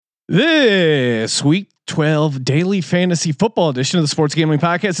This Week 12 Daily Fantasy Football edition of the Sports Gambling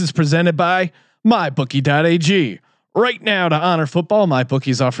Podcast is presented by MyBookie.ag. Right now, to honor football, MyBookie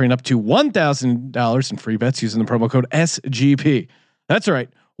is offering up to $1,000 in free bets using the promo code SGP. That's right,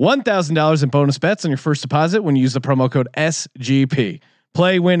 $1,000 in bonus bets on your first deposit when you use the promo code SGP.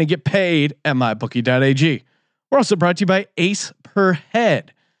 Play, win, and get paid at MyBookie.ag. We're also brought to you by Ace Per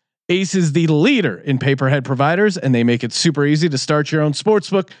Head. Ace is the leader in pay-per-head providers, and they make it super easy to start your own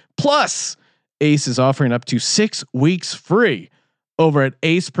sportsbook. Plus, Ace is offering up to 6 weeks free over at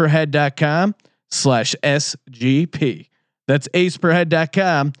aceperhead.com/SGP. That's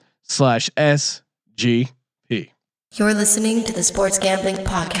aceperhead.com/SGP. You're listening to the Sports Gambling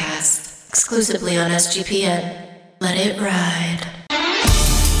Podcast, exclusively on SGPN. Let it ride.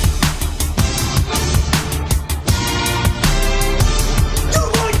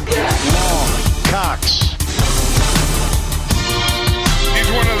 Cox. He's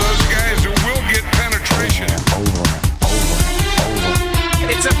one of those guys who will get penetration. Over.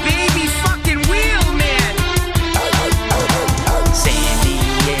 It's a baby fucking wheel, man. San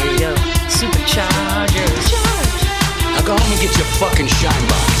Diego Superchargers. Now go home and get your fucking shine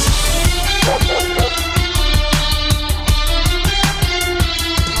box.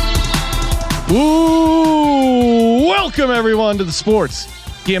 Ooh, welcome everyone to the Sports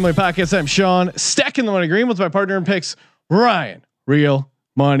Gambling Podcast. I'm Sean, stacking the money green with my partner in picks, Ryan, Real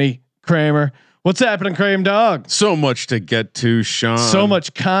Money Kramer. What's happening, Kramer dog? So much to get to, Sean. So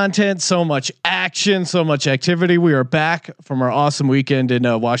much content, so much action, so much activity. We are back from our awesome weekend in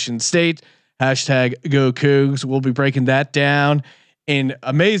Washington State. Hashtag Go Cougs. We'll be breaking that down in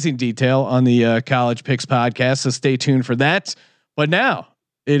amazing detail on the College Picks podcast. So stay tuned for that. But now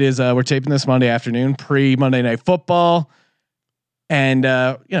it is, we're taping this Monday afternoon, pre Monday Night Football. And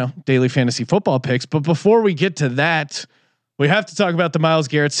daily fantasy football picks. But before we get to that, we have to talk about the Myles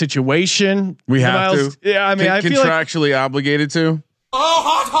Garrett situation. We have to. Yeah, I mean, I feel contractually obligated to.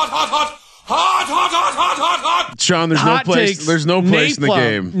 Oh, hot. Sean, there's no place. Takes, there's no place in the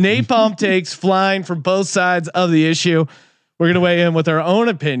game. Napalm takes flying from both sides of the issue. We're going to weigh in with our own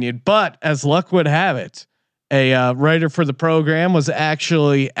opinion, but as luck would have it, a writer for the program was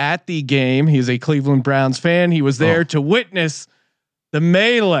actually at the game. He's a Cleveland Browns fan. He was there to witness the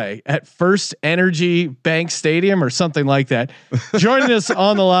melee at First Energy Bank Stadium or something like that. Joining us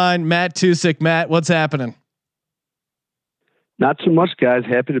on the line, Matt Tusick. Matt, what's happening? Not too much, guys.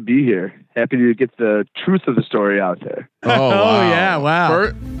 Happy to be here. Happy to get the truth of the story out there. Oh, wow. Oh yeah,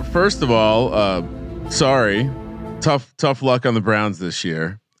 wow. First of all, sorry, tough luck on the Browns this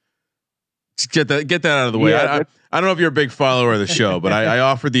year. Just get that out of the way. Yeah, I don't know if you're a big follower of the show, but I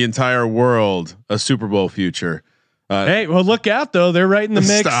offered the entire world a Super Bowl future. Hey, well, look out though. They're right in the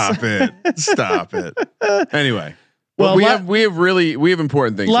mix. Stop it. Anyway, well, we have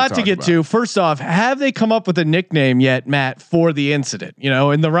important things. A lot to get about. to. First off, have they come up with a nickname yet, Matt, for the incident? You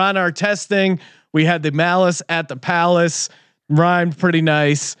know, in the Ron Artest thing, we had the Malice at the Palace, rhymed pretty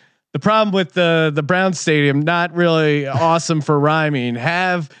nice. The problem with the Brown Stadium, not really awesome for rhyming.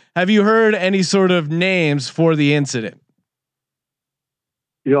 Have you heard any sort of names for the incident?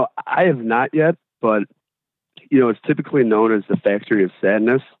 You know, I have not yet, but it's typically known as the Factory of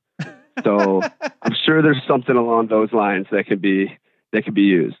Sadness. So I'm sure there's something along those lines that could be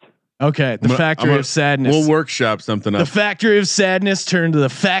used. Okay, the Factory of Sadness. We'll workshop something up. The Factory of Sadness turned to the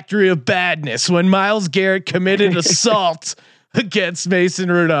Factory of Badness when Myles Garrett committed assault against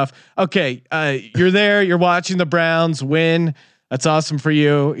Mason Rudolph. Okay, you're there. You're watching the Browns win. That's awesome for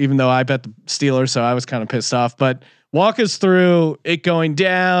you. Even though I bet the Steelers, so I was kind of pissed off. But walk us through it going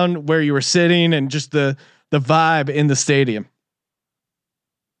down, where you were sitting, and just the vibe in the stadium.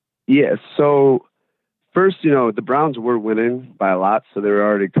 Yeah. So first, the Browns were winning by a lot, so they were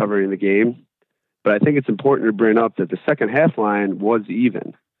already covering the game. But I think it's important to bring up that the second half line was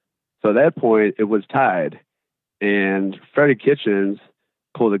even. So at that point, it was tied, and Freddie Kitchens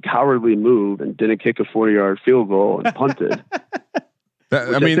pulled a cowardly move and didn't kick a 40-yard field goal and punted.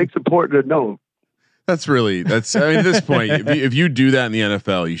 I think it's important to know. At this point, if you do that in the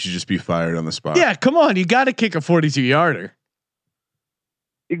NFL, you should just be fired on the spot. Yeah, come on, you got to kick a 42-yarder.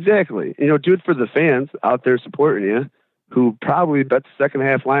 Exactly. Do it for the fans out there supporting you, who probably bet the second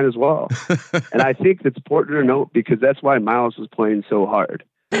half line as well. And I think that's important to note because that's why Myles was playing so hard.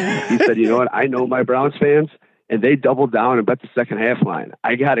 He said, "You know what? I know my Browns fans, and they doubled down and bet the second half line.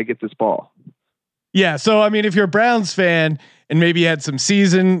 I got to get this ball." Yeah. So, I mean, if you're a Browns fan and maybe you had some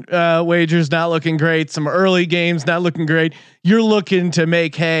season wagers not looking great, some early games not looking great, you're looking to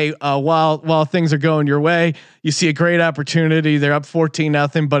make hay while things are going your way. You see a great opportunity. They're up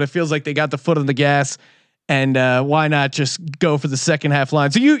 14-0, but it feels like they got the foot on the gas and why not just go for the second half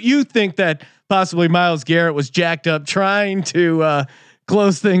line? So you think that possibly Myles Garrett was jacked up trying to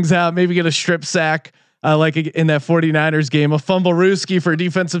close things out, maybe get a strip sack like in that 49ers game, a fumble Ruski for a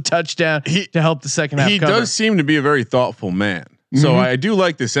defensive touchdown to help the second half. He cover. Does seem to be a very thoughtful man. So I do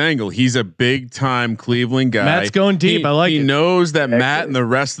like this angle. He's a big time Cleveland guy. Matt's going deep. I like it. He knows that Matt and the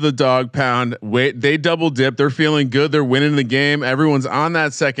rest of the dog pound, they double dip. They're feeling good. They're winning the game. Everyone's on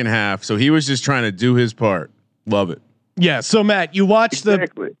that second half. So he was just trying to do his part. Love it. Yeah. So Matt, you watch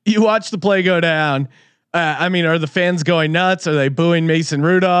the play go down. I mean, are the fans going nuts? Are they booing Mason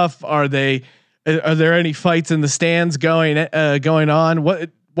Rudolph? Are there any fights in the stands going on?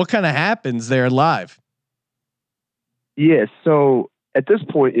 What kind of happens there live? Yeah, so at this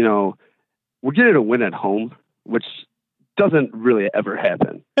point, we're getting a win at home, which doesn't really ever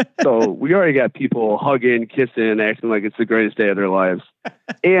happen. So we already got people hugging, kissing, acting like it's the greatest day of their lives.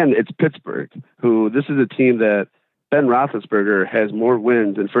 And it's Pittsburgh, this is a team that Ben Roethlisberger has more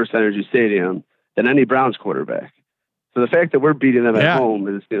wins in First Energy Stadium than any Browns quarterback. So the fact that we're beating them at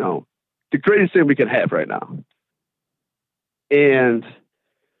home is, the greatest thing we can have right now. And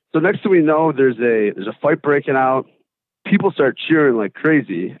so next thing we know, there's a fight breaking out. People start cheering like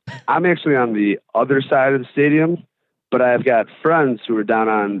crazy. I'm actually on the other side of the stadium, but I've got friends who are down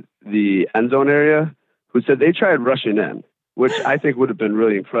on the end zone area who said they tried rushing in, which I think would have been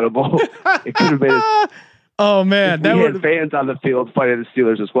really incredible. It could have made it. Oh man, that would have fans on the field fighting the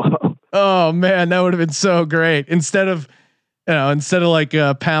Steelers as well. Oh man, that would have been so great. Instead of like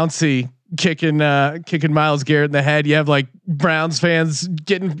Pouncey kicking Myles Garrett in the head, you have like Browns fans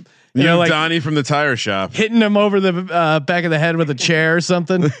getting. Like Donnie from the tire shop hitting him over the back of the head with a chair or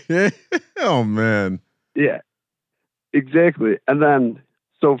something. Oh man. Yeah, exactly. And then,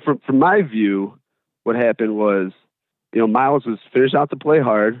 so from my view, what happened was, Myles was finished out to play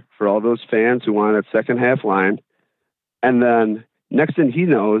hard for all those fans who wanted that second half line. And then next thing he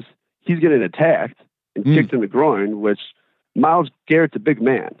knows, he's getting attacked and kicked in the groin, which Myles Garrett's a big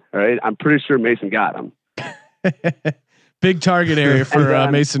man. All right. I'm pretty sure Mason got him. Big target area for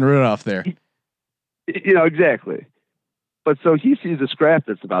Mason Rudolph there. Exactly. But so he sees a scrap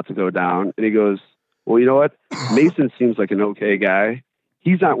that's about to go down and he goes, well, you know what? Mason seems like an okay guy.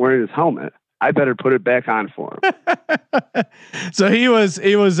 He's not wearing his helmet. I better put it back on for him. So it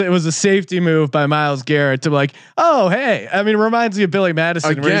was a safety move by Myles Garrett to be like, oh, hey, I mean, it reminds me of Billy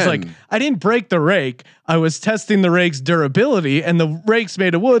Madison where he's like, I didn't break the rake. I was testing the rake's durability and the rake's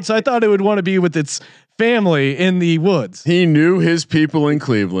made of wood. So I thought it would want to be with its family in the woods. He knew his people in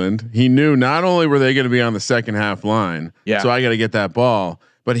Cleveland. He knew not only were they going to be on the second half line, so I got to get that ball,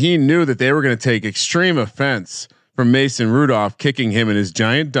 but he knew that they were going to take extreme offense from Mason Rudolph kicking him in his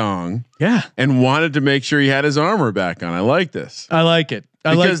giant dong. Yeah. And wanted to make sure he had his armor back on. I like this. I like it.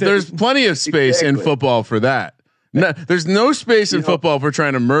 Because there's plenty of space in football for that. No, there's no space in football for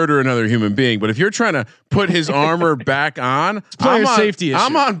trying to murder another human being. But if you're trying to put his armor back on, safety issue.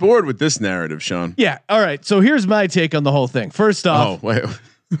 I'm on board with this narrative, Sean. Yeah. All right. So here's my take on the whole thing. First off, wait,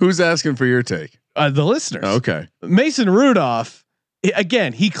 who's asking for your take? The listeners. Okay. Mason Rudolph,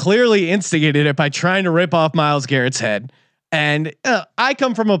 again, he clearly instigated it by trying to rip off Myles Garrett's head. And I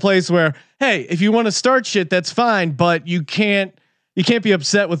come from a place where, hey, if you want to start shit, that's fine, but you can't be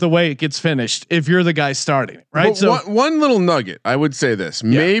upset with the way it gets finished if you're the guy starting it, right? But so one little nugget, I would say this: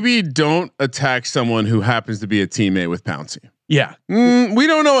 maybe don't attack someone who happens to be a teammate with Pouncey. Yeah, we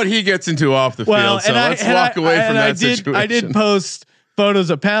don't know what he gets into off the field, so let's walk away from that situation. I did post photos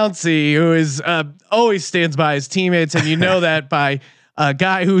of Pouncey, who is always stands by his teammates, and you know that by a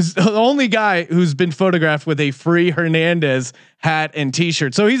guy who's the only guy who's been photographed with a free Hernandez hat and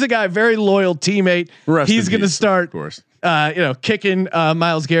T-shirt. So he's a guy, very loyal teammate. He's going to start, of course, kicking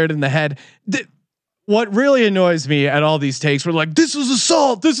Myles Garrett in the head. What really annoys me at all these takes, we're like, this is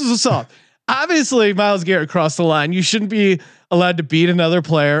assault. This is assault. Obviously, Myles Garrett crossed the line. You shouldn't be allowed to beat another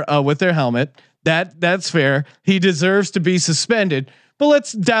player with their helmet. That's fair. He deserves to be suspended. But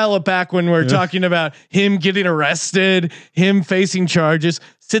let's dial it back when we're talking about him getting arrested, him facing charges.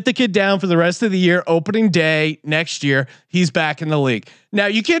 Sit the kid down for the rest of the year. Opening day next year, he's back in the league. Now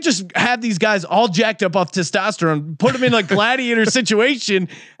you can't just have these guys all jacked up off testosterone, put them in a gladiator situation,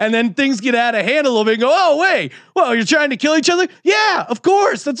 and then things get out of hand a little bit and go, oh wait, well, you're trying to kill each other? Yeah, of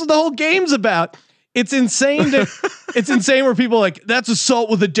course. That's what the whole game's about. It's insane it's insane where people are like, that's assault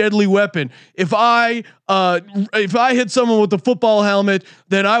with a deadly weapon. If I hit someone with a football helmet,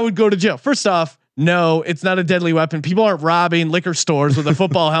 then I would go to jail. First off, no, it's not a deadly weapon. People aren't robbing liquor stores with a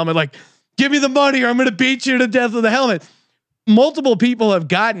football helmet. Like, give me the money or I'm going to beat you to death with a helmet. multiple people have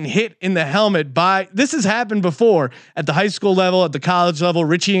gotten hit in the helmet by, this has happened before at the high school level, at the college level.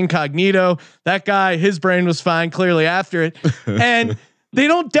 Richie Incognito, that guy, his brain was fine clearly after it. And they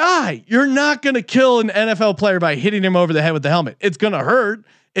don't die. You're not going to kill an NFL player by hitting him over the head with the helmet. It's going to hurt.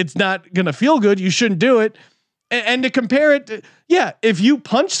 It's not going to feel good. You shouldn't do it. And to compare it to, yeah, if you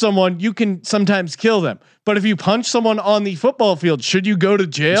punch someone, you can sometimes kill them. But if you punch someone on the football field, should you go to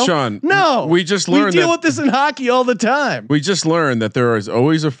jail? Sean, no. We deal with this in hockey all the time. We just learned that there is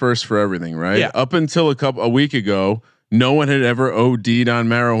always a first for everything, right? Yeah. Up until a week ago, no one had ever OD'd on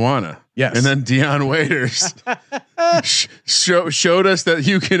marijuana. Yes. And then Deion Waiters showed us that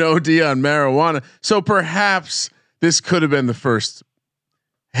you can OD on marijuana. So perhaps this could have been the first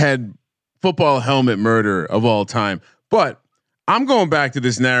head football helmet murder of all time. But I'm going back to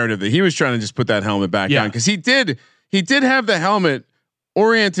this narrative that he was trying to just put that helmet back on, because he did have the helmet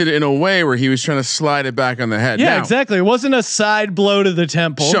oriented in a way where he was trying to slide it back on the head. Yeah, now, exactly. It wasn't a side blow to the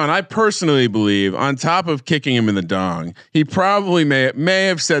temple. Sean, I personally believe, on top of kicking him in the dong, he probably may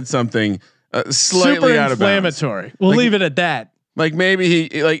have said something slightly super out of bounds. inflammatory. We'll leave it at that. Like maybe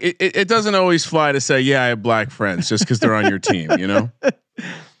it doesn't always fly to say, yeah, I have black friends just because they're on your team, you know?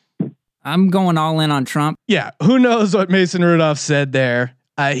 I'm going all in on Trump. Yeah. Who knows what Mason Rudolph said there?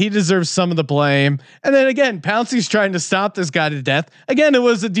 He deserves some of the blame. And then again, Pouncey's trying to stop this guy to death. Again, it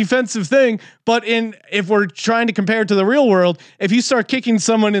was a defensive thing, but if we're trying to compare it to the real world, if you start kicking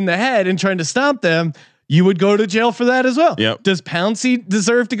someone in the head and trying to stop them, you would go to jail for that as well. Yep. Does Pouncey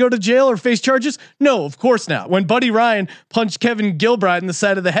deserve to go to jail or face charges? No, of course not. When Buddy Ryan punched Kevin Gilbride in the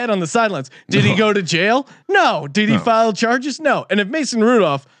side of the head on the sidelines, did he go to jail? No. Did he file charges? No. And if Mason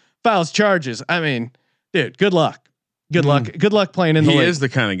Rudolph files charges, I mean, dude, good luck. Good luck. Good luck playing in the league. He is the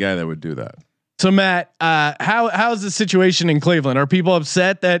kind of guy that would do that. So Matt, how's the situation in Cleveland? Are people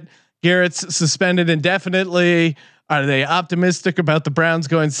upset that Garrett's suspended indefinitely? Are they optimistic about the Browns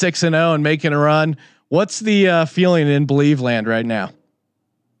going 6-0 and making a run? What's the feeling in Believe Land right now?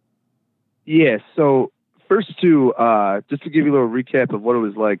 Yeah. So first just to give you a little recap of what it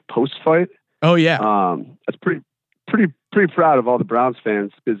was like post fight. Oh yeah. I was pretty proud of all the Browns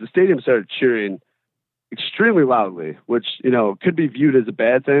fans, because the stadium started cheering extremely loudly, which, could be viewed as a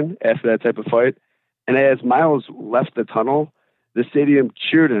bad thing after that type of fight. And as Myles left the tunnel, the stadium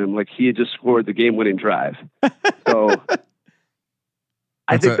cheered him like he had just scored the game-winning drive. So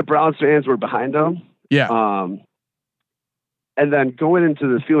I think the Browns fans were behind him. Yeah. And then going into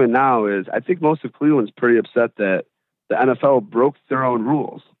the feeling now is, I think most of Cleveland's pretty upset that the NFL broke their own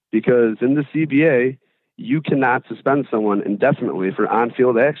rules, because in the CBA, you cannot suspend someone indefinitely for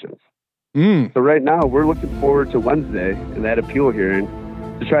on-field actions. So right now we're looking forward to Wednesday and that appeal hearing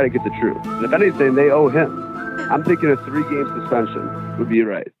to try to get the truth. And if anything, they owe him. I'm thinking a 3-game suspension would be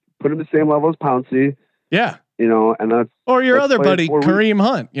right. Put him the same level as Pouncey. Yeah. And that's, or your other buddy, Kareem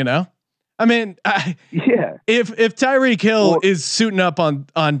Hunt, I mean, yeah. If Tyreek Hill is suiting up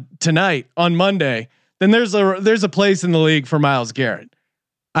on tonight, on Monday, then there's a place in the league for Myles Garrett.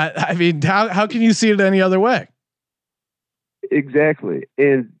 I mean, how can you see it any other way? Exactly.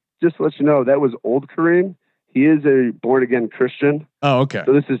 And just to let you know, that was old Kareem. He is a born again Christian. Oh, okay.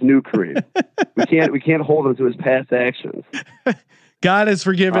 So this is new Kareem. we can't hold him to his past actions. God has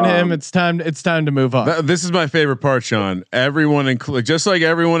forgiven him. It's time to move on. This is my favorite part, Sean. Everyone just like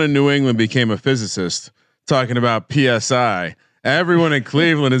everyone in New England became a physicist talking about PSI. Everyone in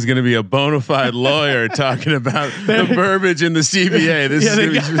Cleveland is going to be a bona fide lawyer talking about the verbiage in the CBA.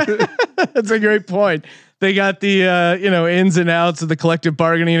 That's a great point. They got the ins and outs of the collective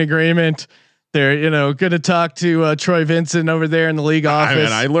bargaining agreement. They're going to talk to Troy Vincent over there in the league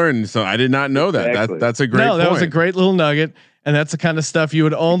office. I learned, so I did not know that. Exactly. That's a great. No, that was a great little nugget, and that's the kind of stuff you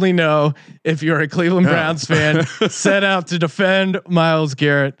would only know if you're a Cleveland Browns fan set out to defend Myles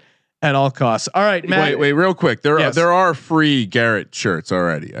Garrett at all costs. All right, Matt. Wait, real quick. There are free Garrett shirts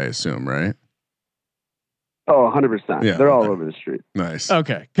already, I assume, right? Oh, 100%. Yeah, they're all over the street. Nice.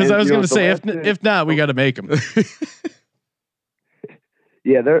 Okay, because I was going to say if not, we got to make them.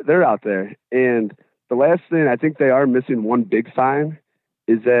 Yeah, they're out there. And the last thing, I think they are missing one big sign,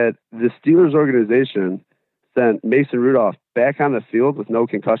 is that the Steelers organization sent Mason Rudolph back on the field with no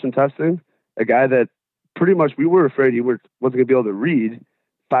concussion testing. A guy that pretty much we were afraid he wasn't going to be able to read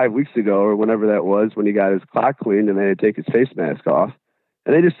 5 weeks ago or whenever that was, when he got his clock cleaned and they had to take his face mask off.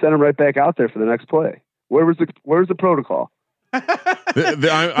 And they just sent him right back out there for the next play. Where's the protocol? I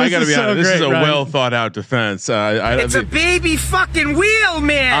got to be honest. This is a well thought out defense. It's a baby fucking wheel,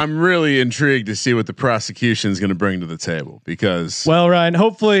 man. I'm really intrigued to see what the prosecution is going to bring to the table, because. Well, Ryan,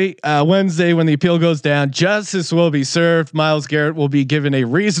 hopefully Wednesday when the appeal goes down, justice will be served. Myles Garrett will be given a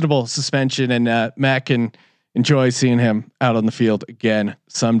reasonable suspension, and Matt can enjoy seeing him out on the field again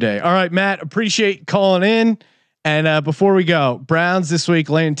someday. All right, Matt, appreciate calling in. And before we go, Browns this week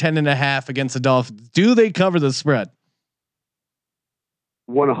laying 10.5 against the Dolphins. Do they cover the spread?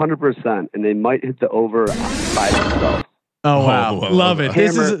 100%, and they might hit the over by themselves. Oh wow, love it.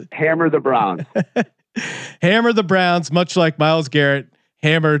 Hammer the Browns. Hammer the Browns, much like Myles Garrett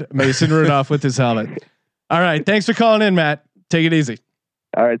hammered Mason Rudolph with his helmet. All right, thanks for calling in, Matt. Take it easy.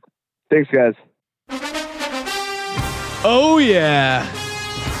 All right, thanks, guys. Oh yeah,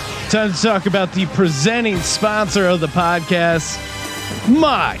 time to talk about the presenting sponsor of the podcast,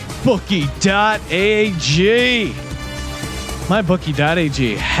 MyBookie.ag.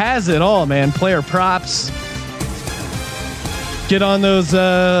 MyBookie.ag has it all, man. Player props. Get on those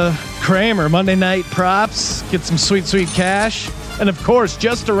Kramer Monday night props. Get some sweet cash. And of course,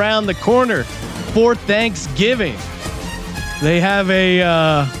 just around the corner for Thanksgiving, they have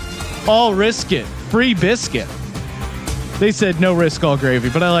a all risk it free biscuit. They said no risk, all gravy,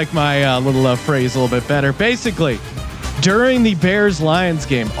 but I like my little phrase a little bit better. Basically, during the Bears-Lions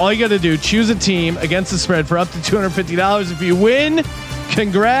game, all you got to do, choose a team against the spread for up to $250. If you win,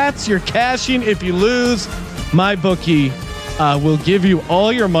 congrats, you're cashing. If you lose, MyBookie will give you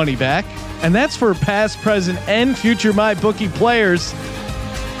all your money back. And that's for past, present, and future MyBookie players.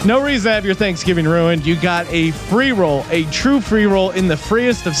 No reason to have your Thanksgiving ruined. You got a free roll, a true free roll in the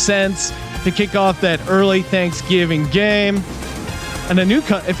freest of sense to kick off that early Thanksgiving game. And a new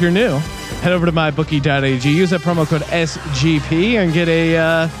cut, if you're new, head over to MyBookie.ag. Use that promo code SGP and get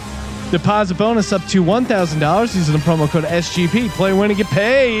a deposit bonus up to $1,000 using the promo code SGP. Play, win, and get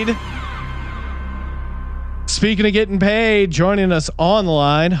paid. Speaking of getting paid, joining us on the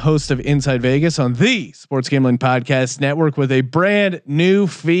line, host of Inside Vegas on the Sports Gambling Podcast Network with a brand new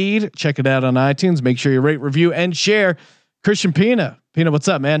feed. Check it out on iTunes. Make sure you rate, review, and share. Christian Pina. Pina, what's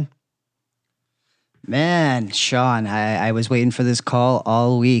up, man? Man, Sean, I was waiting for this call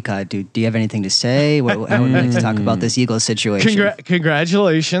all week. Do you have anything to say? I would like to talk about this Eagles situation.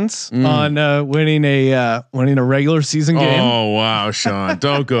 Congratulations on winning a regular season game. Oh wow, Sean,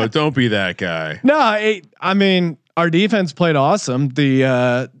 don't be that guy. No, I mean our defense played awesome.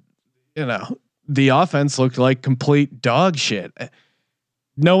 The offense looked like complete dog shit.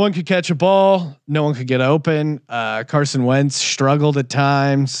 No one could catch a ball. No one could get open. Carson Wentz struggled at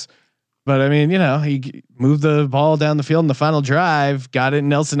times. But I mean, he moved the ball down the field in the final drive, got it in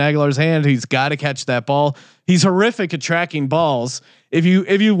Nelson Aguilar's hand. He's got to catch that ball. He's horrific at tracking balls. If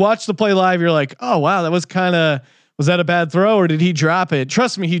you watch the play live, you're like, oh wow, was that a bad throw or did he drop it?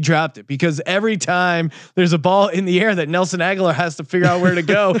 Trust me, he dropped it because every time there's a ball in the air that Nelson Aguilar has to figure out where to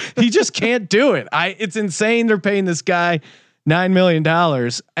go, he just can't do it. It's insane. They're paying this guy $9 million,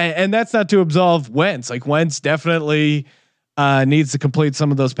 and that's not to absolve Wentz. Like Wentz definitely needs to complete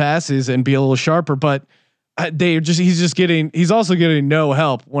some of those passes and be a little sharper, but he's also getting no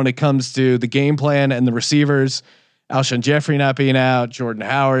help when it comes to the game plan and the receivers. Alshon Jeffrey not being out, Jordan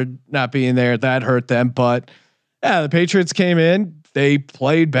Howard not being there, that hurt them. But the Patriots came in, they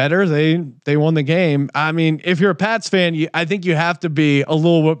played better, they won the game. I mean, if you're a Pats fan, I think you have to be a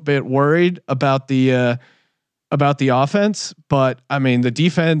little bit worried about the offense, but I mean the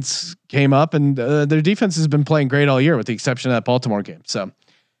defense came up and their defense has been playing great all year with the exception of that Baltimore game. So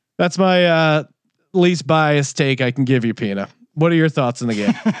that's my least biased take I can give you, Pina. What are your thoughts on the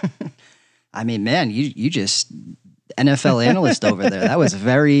game? I mean, man, you just NFL analyst over there. That was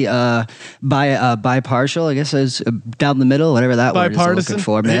very bipartial. I guess it was down the middle, whatever that word is looking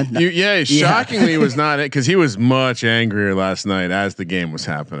for, man. Shockingly, it was not it because he was much angrier last night as the game was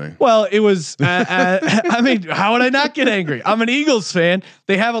happening. Well, it was. I mean, how would I not get angry? I'm an Eagles fan.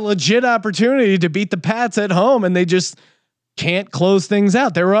 They have a legit opportunity to beat the Pats at home, and they just can't close things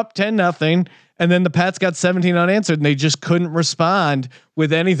out. They were up 10-0. And then the Pats got 17 unanswered and they just couldn't respond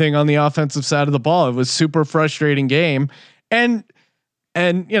with anything on the offensive side of the ball. It was super frustrating game. And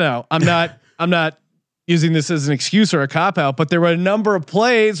I'm not using this as an excuse or a cop out, but there were a number of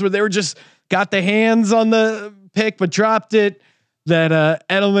plays where they were just got the hands on the pick, but dropped it. That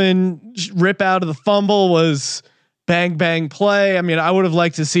Edelman rip out of the fumble was bang play. I mean, I would have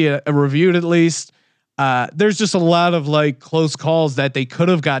liked to see a reviewed at least. There's just a lot of like close calls that they could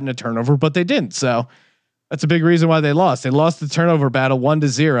have gotten a turnover, but they didn't. So that's a big reason why they lost. They lost the turnover battle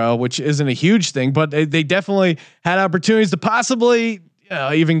 1-0, which isn't a huge thing, but they definitely had opportunities to possibly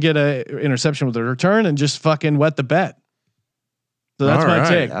even get a interception with a return and just fucking wet the bet. So that's my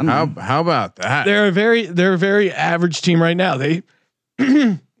take. How about that? They're a very average team right now.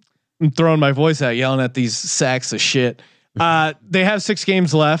 I'm throwing my voice out, yelling at these sacks of shit. They have 6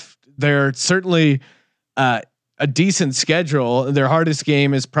 games left. They're certainly a decent schedule. Their hardest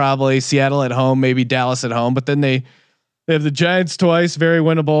game is probably Seattle at home, maybe Dallas at home, but then they have the Giants twice, very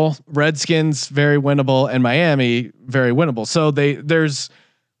winnable, Redskins, very winnable, and Miami, very winnable. So there's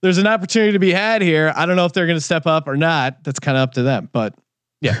an opportunity to be had here. I don't know if they're going to step up or not. That's kind of up to them, but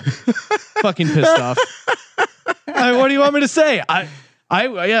yeah, fucking pissed off. What do you want me to say? I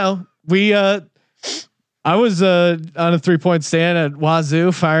was on a 3-point stand at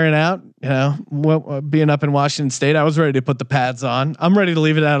Wazoo, firing out. Being up in Washington State, I was ready to put the pads on. I'm ready to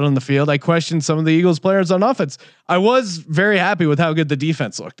leave it out on the field. I questioned some of the Eagles players on offense. I was very happy with how good the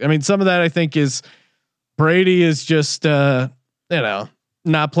defense looked. I mean, some of that I think is Brady is just not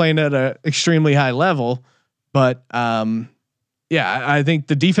playing at an extremely high level, but I think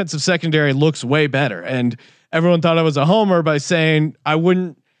the defensive secondary looks way better. And everyone thought I was a homer by saying I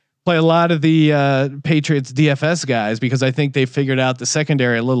wouldn't play a lot of the Patriots DFS guys because I think they figured out the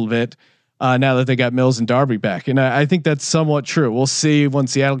secondary a little bit now that they got Myles and Darby back. And I think that's somewhat true. We'll see when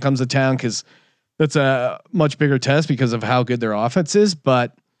Seattle comes to town because that's a much bigger test because of how good their offense is.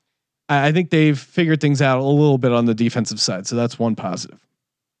 But I think they've figured things out a little bit on the defensive side. So that's one positive.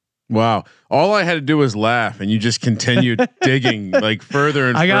 Wow. All I had to do was laugh and you just continued digging like further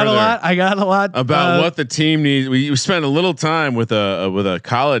and further. I got a lot about what the team needs. We spent a little time with a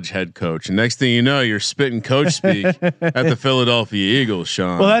college head coach, and next thing you know, you're spitting coach speak at the Philadelphia Eagles,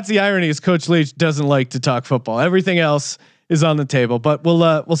 Sean. Well, that's the irony is Coach Leach doesn't like to talk football. Everything else is on the table, but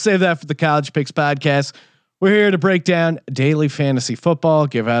we'll save that for the College Picks podcast. We're here to break down daily fantasy football,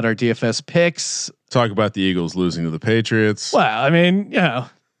 give out our DFS picks, talk about the Eagles losing to the Patriots. Well, I mean,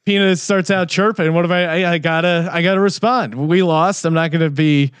 Peanut starts out chirping. What if I gotta respond. We lost. I'm not going to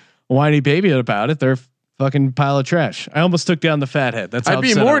be a whiny baby about it. They're fucking pile of trash. I almost took down the fathead. That's how I'd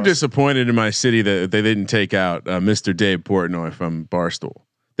be more disappointed in my city that they didn't take out Mr. Dave Portnoy from Barstool.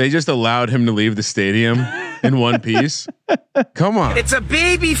 They just allowed him to leave the stadium in one piece. Come on. It's a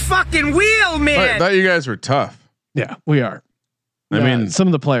baby fucking wheel, man. I thought you guys were tough. Yeah, we are. I mean, some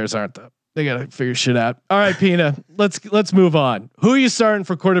of the players aren't though. They got to figure shit out. All right, Pina, let's move on. Who are you starting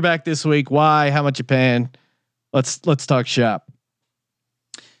for quarterback this week? Why? How much you paying? Let's talk shop.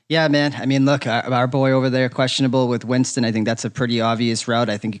 Yeah, man. I mean, look, our boy over there, questionable with Winston. I think that's a pretty obvious route.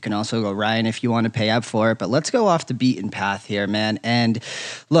 I think you can also go Ryan if you want to pay up for it. But let's go off the beaten path here, man. And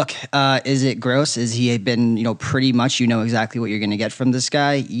look, is it gross? Is he been, pretty much, exactly what you're going to get from this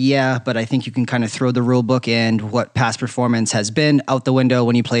guy? Yeah, but I think you can kind of throw the rule book and what past performance has been out the window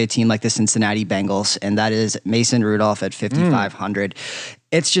when you play a team like the Cincinnati Bengals, and that is Mason Rudolph at 5,500.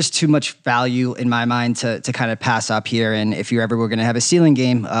 It's just too much value in my mind to kind of pass up here. And if you ever were going to have a ceiling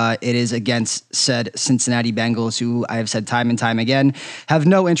game, it is against said Cincinnati Bengals, who I have said time and time again, have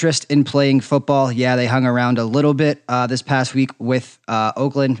no interest in playing football. Yeah, they hung around a little bit this past week with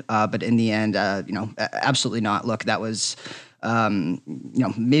Oakland, but in the end, absolutely not. Look, that was...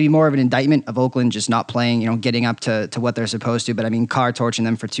 maybe more of an indictment of Oakland just not playing, getting up to what they're supposed to. But I mean, Carr torching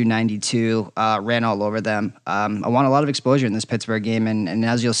them for 292, ran all over them. I want a lot of exposure in this Pittsburgh game. And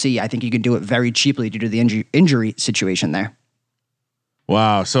as you'll see, I think you can do it very cheaply due to the injury situation there.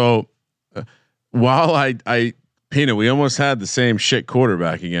 Wow. So while Pina, we almost had the same shit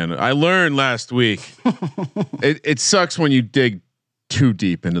quarterback again. I learned last week, it sucks when you dig too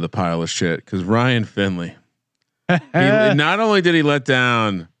deep into the pile of shit because Ryan Finley, not only did he let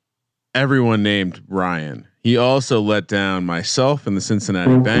down everyone named Ryan, he also let down myself and the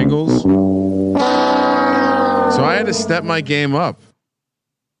Cincinnati Bengals. So I had to step my game up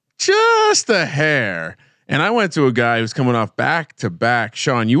just a hair. And I went to a guy who's coming off back-to-back.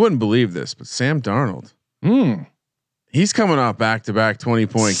 Sean, you wouldn't believe this, but Sam Darnold. He's coming off back-to-back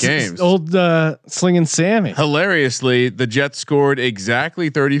 20-point games. Old slinging Sammy. Hilariously, the Jets scored exactly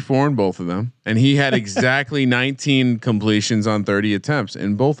 34 in both of them, and he had exactly 19 completions on 30 attempts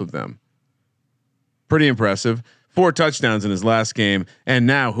in both of them. Pretty impressive. 4 touchdowns in his last game, and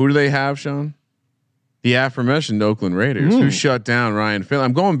now who do they have, Sean? The aforementioned Oakland Raiders, who shut down Ryan Finley.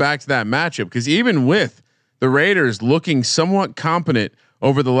 I'm going back to that matchup because even with the Raiders looking somewhat competent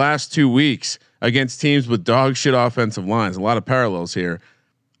over the last 2 weeks against teams with dog shit offensive lines, a lot of parallels here.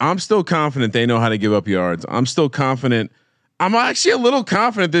 I'm still confident they know how to give up yards. I'm still confident. I'm actually a little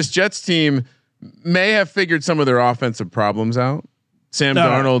confident this Jets team may have figured some of their offensive problems out. Sam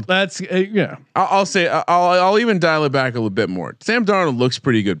Darnold. That's I'll say I'll even dial it back a little bit more. Sam Darnold looks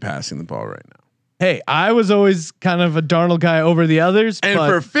pretty good passing the ball right now. Hey, I was always kind of a Darnold guy over the others. And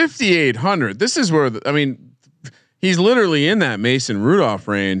for 5,800, this is where he's literally in that Mason Rudolph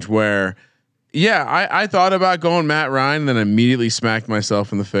range where Yeah, I thought about going Matt Ryan, then immediately smacked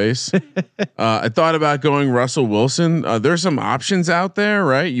myself in the face. I thought about going Russell Wilson. There's some options out there,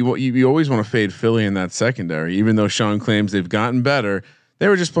 right? You always want to fade Philly in that secondary, even though Sean claims they've gotten better. They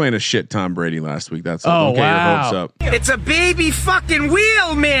were just playing a shit Tom Brady last week. That's all. Don't get your hopes up. It's a baby fucking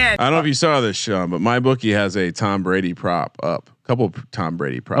wheel, man. I don't know if you saw this, Sean, but my bookie has a Tom Brady prop up. A couple of Tom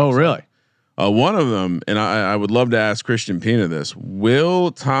Brady props. Oh, really? One of them, and I would love to ask Christian Pina this: will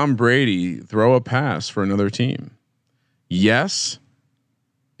Tom Brady throw a pass for another team? Yes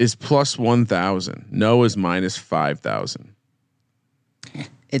is plus 1,000. No is minus 5,000.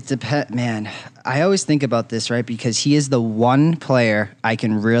 It's a pet, man. I always think about this, right? Because he is the one player I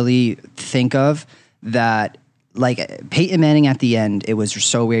can really think of that, like Peyton Manning at the end, it was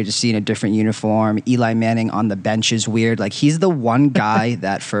so weird to see in a different uniform. Eli Manning on the bench is weird. Like he's the one guy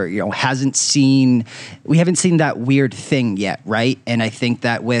that we haven't seen that weird thing yet, right? And I think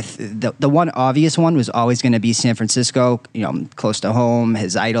that with the one obvious one was always going to be San Francisco, close to home,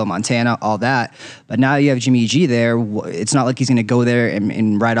 his idol, Montana, all that. But now you have Jimmy G there. It's not like he's going to go there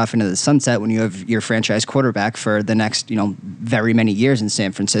and ride off into the sunset when you have your franchise quarterback for the next, very many years in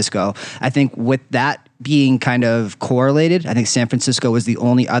San Francisco. I think with that being kind of correlated, I think San Francisco was the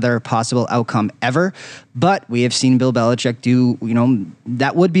only other possible outcome ever. But we have seen Bill Belichick do,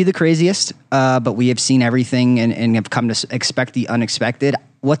 that would be the craziest. But we have seen everything and have come to expect the unexpected.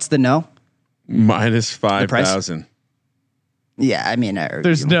 What's the no? Minus 5,000. Yeah, I mean,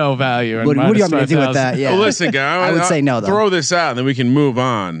 there's no value. What do you want me to do with that? Yeah. Well, listen, guy, I would say no. Though. Throw this out, and then we can move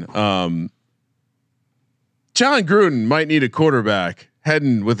on. John Gruden might need a quarterback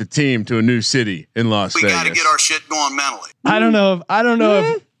heading with a team to a new city in Las Vegas. We got to get our shit going mentally. I don't know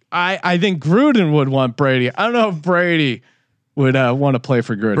if I think Gruden would want Brady. I don't know if Brady would want to play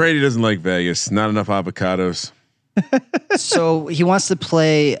for Gruden. Brady doesn't like Vegas. Not enough avocados. So he wants to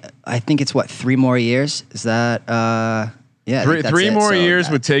play. I think it's 3 more years. Is that yeah? Three more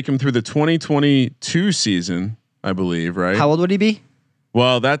years would take him through the 2022 season, I believe. Right? How old would he be?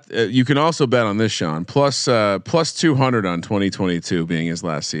 Well, that you can also bet on this, Sean. Plus 200 on 2022 being his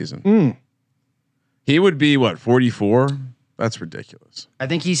last season. He would be 44? That's ridiculous. I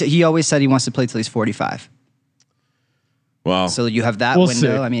think he always said he wants to play till he's 45. Well, so you have that window. See.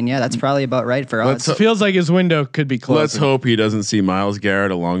 I mean, yeah, that's probably about right for us. It feels like his window could be closed. Let's hope he doesn't see Myles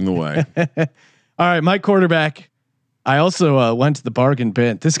Garrett along the way. All right, my quarterback. I also went to the bargain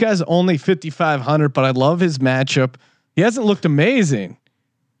bin. This guy's only 5,500, but I love his matchup. He hasn't looked amazing,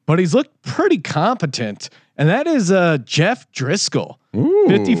 but he's looked pretty competent, and that is Jeff Driscoll,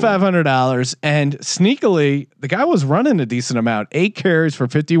 $5,500. And sneakily, the guy was running a decent amount, 8 carries for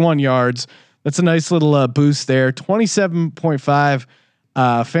 51 yards. That's a nice little boost there. 27.5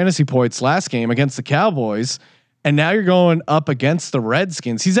 fantasy points last game against the Cowboys, and now you're going up against the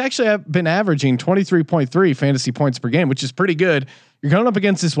Redskins. He's actually been averaging 23.3 fantasy points per game, which is pretty good. You're going up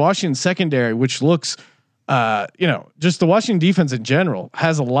against this Washington secondary, which looks. Just the Washington defense in general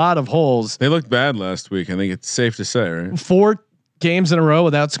has a lot of holes. They looked bad last week. I think it's safe to say, right? 4 games in a row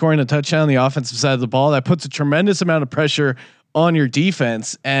without scoring a touchdown on the offensive side of the ball. That puts a tremendous amount of pressure on your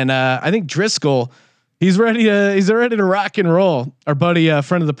defense. And I think Driscoll, he's ready to rock and roll. Our buddy,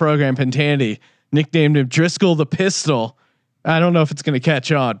 friend of the program, Pentandy, nicknamed him Driscoll the Pistol. I don't know if it's going to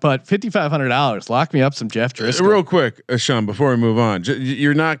catch on, but $5,500. Lock me up some Jeff Driscoll. Real quick, Sean, before we move on,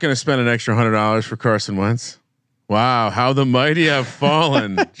 you're not going to spend an extra $100 for Carson Wentz. Wow, how the mighty have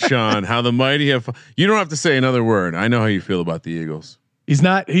fallen, Sean. How the mighty have. You don't have to say another word. I know how you feel about the Eagles. He's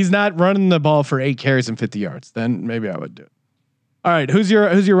not running the ball for 8 carries and 50 yards. Then maybe I would do it. All right, who's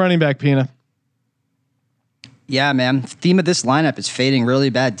your running back, Pina? Yeah, man. The theme of this lineup is fading really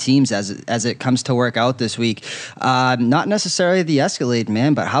bad teams as it comes to work out this week. Not necessarily the Escalade,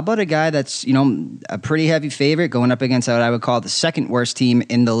 man, but how about a guy that's, a pretty heavy favorite going up against what I would call the second worst team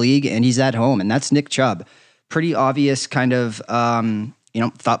in the league, and he's at home, and that's Nick Chubb. Pretty obvious kind of,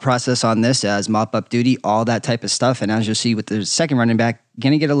 thought process on this as mop up duty, all that type of stuff. And as you'll see with the second running back,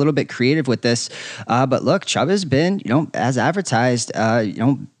 going to get a little bit creative with this. But look, Chubb has been, as advertised,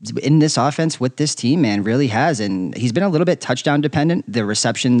 in this offense with this team, man, really has. And he's been a little bit touchdown dependent. The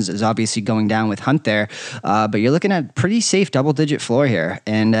receptions is obviously going down with Hunt there. But you're looking at pretty safe double-digit floor here.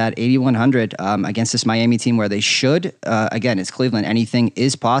 And at 8,100 against this Miami team where they should, again, it's Cleveland. Anything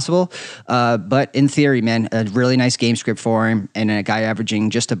is possible. But in theory, man, a really nice game script for him. And a guy averaging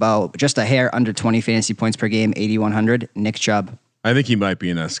just a hair under 20 fantasy points per game, 8,100, Nick Chubb. I think he might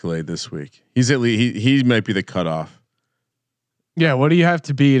be an Escalade this week. He's at least he might be the cutoff. Yeah, what do you have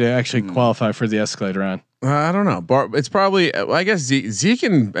to be to actually qualify for the Escalade round? I don't know. It's probably. I guess Zeke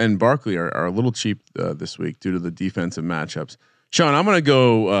and Barkley are a little cheap this week due to the defensive matchups. Sean, I'm gonna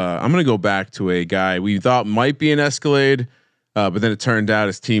go back to a guy we thought might be an Escalade, but then it turned out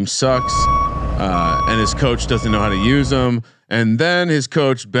his team sucks, and his coach doesn't know how to use him. And then his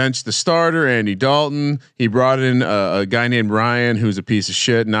coach benched the starter, Andy Dalton. He brought in a guy named Ryan, who's a piece of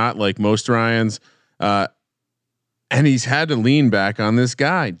shit, not like most Ryans. And he's had to lean back on this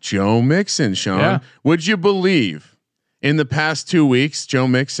guy, Joe Mixon. Sean, would you believe in the past 2 weeks, Joe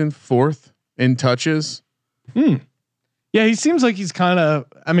Mixon 4th in touches? Yeah, he seems like he's kind of.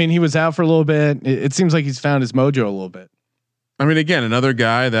 I mean, he was out for a little bit. It seems like he's found his mojo a little bit. I mean, again, another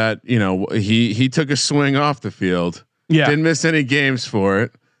guy that he took a swing off the field. Yeah, didn't miss any games for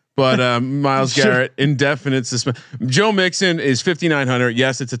it. But Myles Garrett, indefinite suspension. Joe Mixon is 5,900.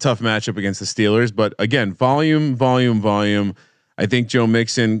 Yes, it's a tough matchup against the Steelers, but again, volume. I think Joe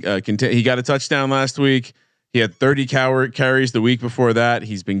Mixon he got a touchdown last week. He had 30 carries the week before that.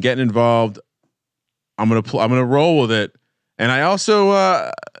 He's been getting involved. I'm gonna roll with it. And I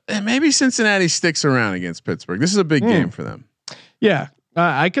also maybe Cincinnati sticks around against Pittsburgh. This is a big game for them. Yeah,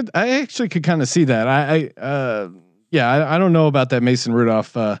 I actually could kind of see that. I don't know about that Mason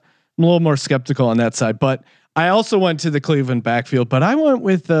Rudolph. I'm a little more skeptical on that side, but I also went to the Cleveland backfield, but I went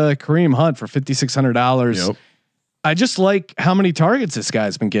with Kareem Hunt for $5,600. Yep. I just like how many targets this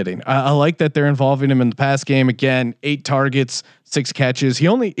guy's been getting. I like that they're involving him in the pass game. Again, 8 targets, 6 catches.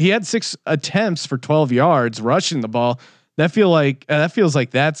 He had 6 attempts for 12 yards rushing the ball. That feels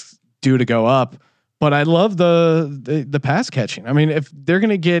like that's due to go up. But I love the pass catching. I mean, if they're going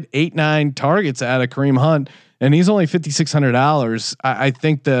to get 8-9 targets out of Kareem Hunt, and he's only $5,600, I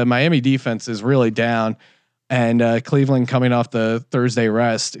think the Miami defense is really down. And Cleveland coming off the Thursday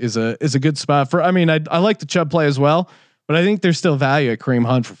rest is a good spot for. I mean, I like the Chubb play as well, but I think there's still value at Kareem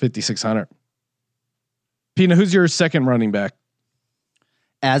Hunt for $5,600. Pina, who's your second running back?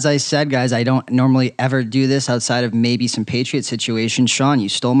 As I said, guys, I don't normally ever do this outside of maybe some Patriot situations. Sean, you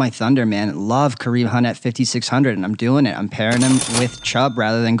stole my thunder, man. Love Kareem Hunt at 5,600, and I'm doing it. I'm pairing him with Chubb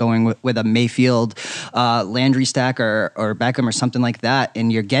rather than going with a Mayfield, Landry stack or Beckham or something like that.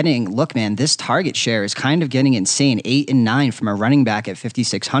 And you're getting, look, man, this target share is kind of getting insane. 8 and 9 from a running back at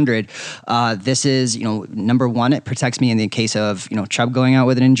 5,600. This is, number one, it protects me in the case of, Chubb going out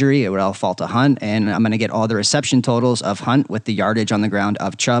with an injury. It would all fall to Hunt, and I'm going to get all the reception totals of Hunt with the yardage on the ground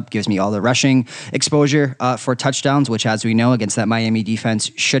of Chubb. Gives me all the rushing exposure for touchdowns, which, as we know, against that Miami defense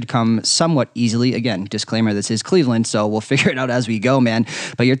should come somewhat easily. Again, disclaimer, this is Cleveland, so we'll figure it out as we go, man.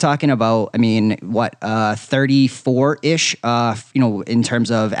 But you're talking about, 34-ish, in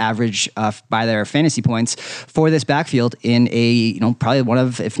terms of average by their fantasy points for this backfield in a, probably one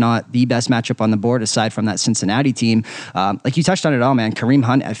of, if not the best matchup on the board aside from that Cincinnati team. Like you touched on it all, man. Kareem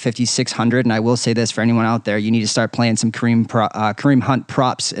Hunt at 5,600, and I will say this for anyone out there, you need to start playing some Kareem Hunt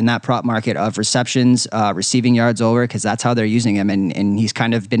props in that prop market of receptions, receiving yards over, because that's how they're using him. And he's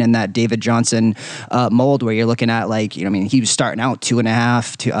kind of been in that David Johnson mold where you're looking at he was starting out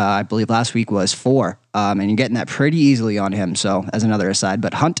 2.5 to I believe last week was 4. And you're getting that pretty easily on him. So as another aside,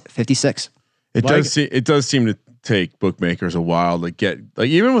 but Hunt 56. It does seem to take bookmakers a while to get,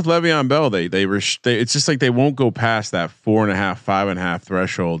 even with Le'Veon Bell, they it's just like they won't go past that 4.5, 5.5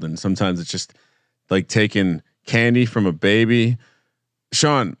 threshold. And sometimes it's just like taking candy from a baby.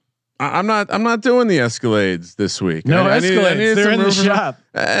 Sean, I'm not doing the Escalades this week. No Escalades. They're in the shop.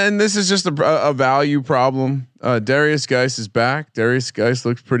 And this is just a value problem. Darius Geis is back. Darius Geis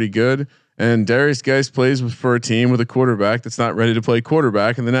looks pretty good. And Darius Geis plays for a team with a quarterback that's not ready to play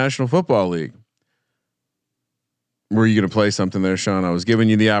quarterback in the National Football League. Were you going to play something there, Sean? I was giving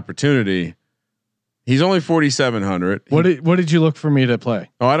you the opportunity. He's only 4,700. What did you look for me to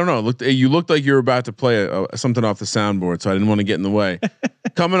play? Oh, I don't know. You looked like you were about to play something off the soundboard, so I didn't want to get in the way.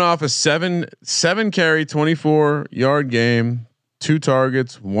 Coming off a seven carry, 24-yard game, 2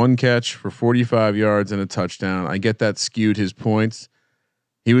 targets, 1 catch for 45 yards and a touchdown. I get that skewed his points.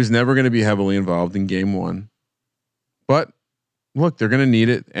 He was never going to be heavily involved in game 1, but look, they're going to need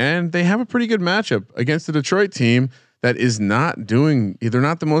it, and they have a pretty good matchup against the Detroit team that is not doing. They're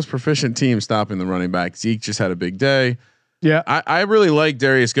not the most proficient team stopping the running back. Zeke just had a big day. Yeah, I really like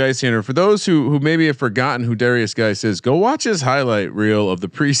Darius Geis here. For those who maybe have forgotten who Darius Geis is, go watch his highlight reel of the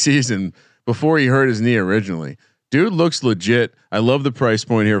preseason before he hurt his knee originally. Dude looks legit. I love the price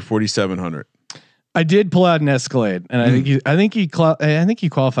point here, 4,700. I did pull out an Escalade, and I think he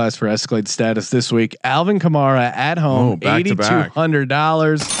qualifies for Escalade status this week. Alvin Kamara at home,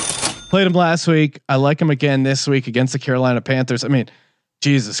 $8,200. Played him last week. I like him again this week against the Carolina Panthers. I mean,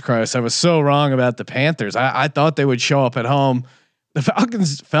 Jesus Christ, I was so wrong about the Panthers. I thought they would show up at home. The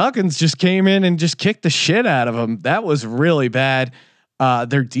Falcons just came in and just kicked the shit out of them. That was really bad.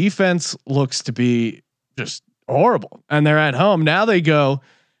 Their defense looks to be just horrible, and they're at home. Now they go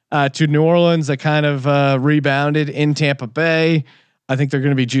to New Orleans that kind of rebounded in Tampa Bay. I think they're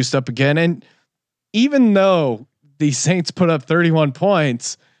going to be juiced up again. And even though the Saints put up 31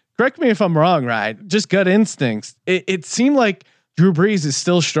 points, correct me if I'm wrong, right? Just gut instincts. It seemed like Drew Brees is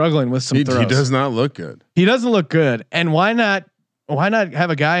still struggling with some throws. He does not look good. He doesn't look good. And why not have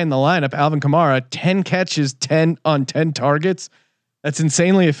a guy in the lineup, Alvin Kamara, 10 catches, 10 on 10 targets? That's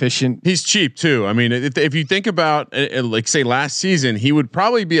insanely efficient. He's cheap too. I mean, if you think about like say last season, he would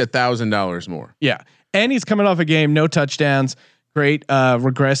probably be $1,000 more. Yeah. And he's coming off a game, no touchdowns. Great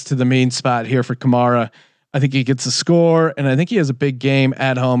regress to the mean spot here for Kamara. I think he gets a score, and I think he has a big game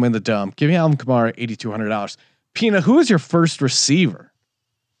at home in the Dome. Give me Alvin Kamara, $8,200. Pina, who is your first receiver?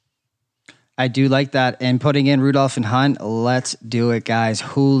 I do like that. And putting in Rudolph and Hunt, let's do it, guys.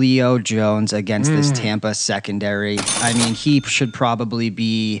 Julio Jones against this Tampa secondary. I mean, he should probably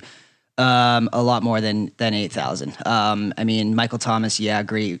be a lot more than 8,000. I mean, Michael Thomas, yeah,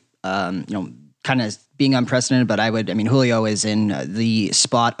 great. Kind of being unprecedented, but Julio is in the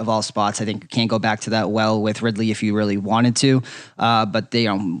spot of all spots. I think you can't go back to that well with Ridley if you really wanted to. But they,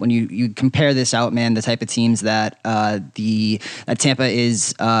 when you compare this out, man, the type of teams that Tampa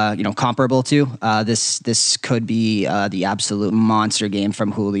is, comparable to, this could be the absolute monster game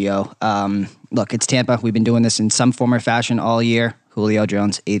from Julio. Look, it's Tampa. We've been doing this in some form or fashion all year. Julio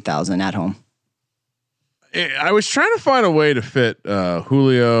Jones, 8,000 at home. I was trying to find a way to fit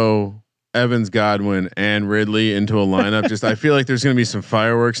Julio, Evans, Godwin, and Ridley into a lineup. I feel like there's going to be some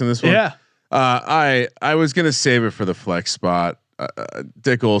fireworks in this one. Yeah. I was going to save it for the flex spot.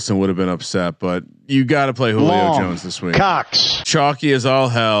 Dick Olson would have been upset, but you got to play Julio Jones this week. Cox. Chalky as all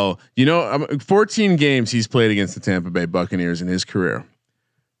hell. 14 games he's played against the Tampa Bay Buccaneers in his career.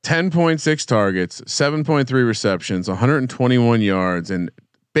 10.6 targets, 7.3 receptions, 121 yards, and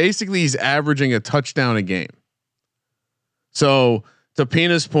basically he's averaging a touchdown a game. So to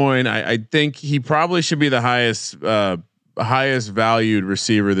Pina's point, I think he probably should be the highest valued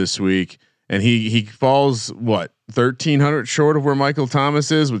receiver this week, and he falls 1,300 short of where Michael Thomas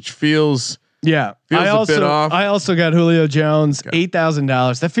is, which feels a bit off. I also got Julio Jones,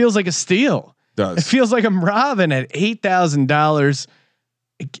 $8,000. That feels like a steal. It feels like I'm robbing at $8,000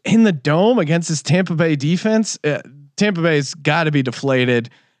 in the Dome against this Tampa Bay defense. Tampa Bay's got to be deflated.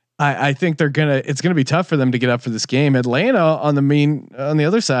 I think it's gonna be tough for them to get up for this game. Atlanta on the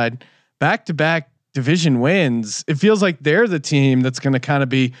other side, back-to-back division wins. It feels like they're the team that's going to kind of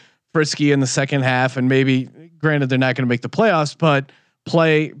be frisky in the second half, and maybe, granted, they're not going to make the playoffs, but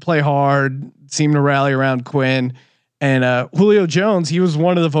play hard, seem to rally around Quinn and Julio Jones. He was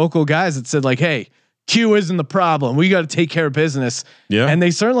one of the vocal guys that said like, "Hey, Q isn't the problem. We got to take care of business." Yeah, and they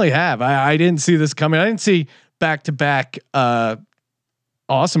certainly have. I didn't see this coming. I didn't see back-to-back.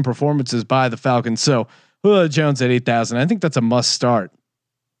 Awesome performances by the Falcons. So Julio Jones at 8,000. I think that's a must start.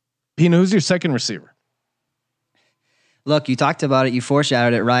 Pina, who's your second receiver? Look, you talked about it. You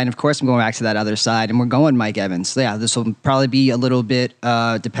foreshadowed it, Ryan. Of course, I'm going back to that other side, and we're going Mike Evans. So yeah, this will probably be a little bit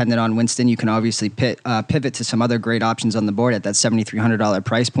dependent on Winston. You can obviously pivot to some other great options on the board at that $7,300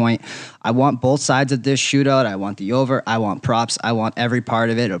 price point. I want both sides of this shootout. I want the over. I want props. I want every part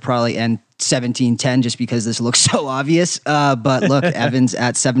of it. It'll probably end 17-10 just because this looks so obvious. But look, Evans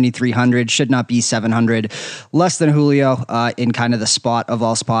at 7,300 should not be 700, less than Julio in kind of the spot of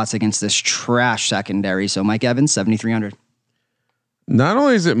all spots against this trash secondary. So Mike Evans, 7,300. Not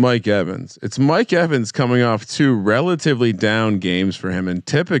only is it Mike Evans, it's Mike Evans coming off two relatively down games for him. And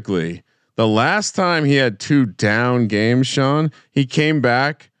typically the last time he had two down games, Sean, he came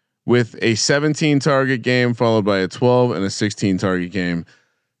back with a 17 target game followed by a 12 and a 16 target game.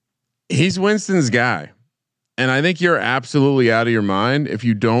 He's Winston's guy. And I think you're absolutely out of your mind if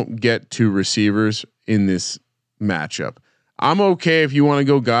you don't get two receivers in this matchup. I'm okay if you want to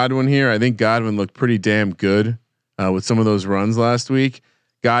go Godwin here. I think Godwin looked pretty damn good with some of those runs last week.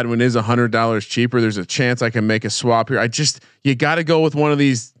 Godwin is $100 cheaper. There's a chance I can make a swap here. You got to go with one of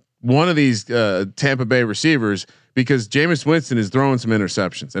these Tampa Bay receivers because Jameis Winston is throwing some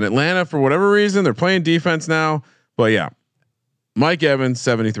interceptions. And Atlanta, for whatever reason, they're playing defense now. But yeah, Mike Evans,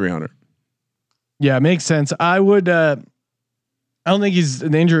 7,300. Yeah, it makes sense. I would. I don't think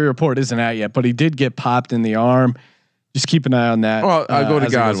the injury report isn't out yet, but he did get popped in the arm. Just keep an eye on that. Well, I'll go to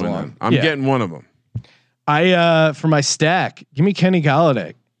Godwin then. I'm getting one of them. For my stack, give me Kenny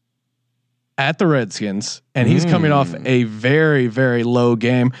Golladay at the Redskins, and he's coming off a very, very low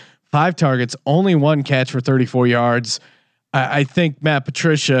game. 5 targets, only 1 catch for 34 yards. I think Matt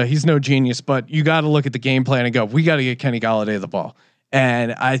Patricia, he's no genius, but you got to look at the game plan and go, we got to get Kenny Golladay the ball.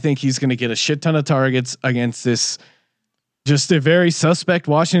 And I think he's going to get a shit ton of targets against this just a very suspect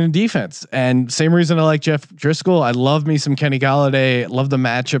Washington defense. And same reason I like Jeff Driscoll. I love me some Kenny Galladay. Love the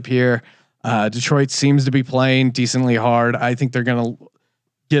matchup here. Detroit seems to be playing decently hard. I think they're going to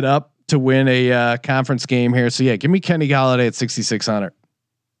get up to win a conference game here. So yeah, give me Kenny Galladay at 6,600.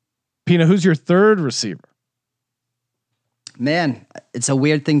 Pina, who's your third receiver? Man, it's a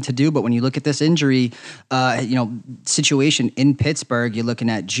weird thing to do, but when you look at this injury, situation in Pittsburgh, you're looking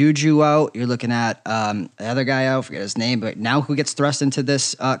at Juju out, you're looking at the other guy out, forget his name, but now who gets thrust into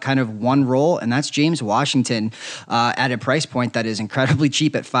this kind of one role, and that's James Washington at a price point that is incredibly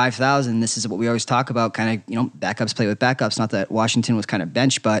cheap at $5,000. This is what we always talk about, kind of, backups play with backups. Not that Washington was kind of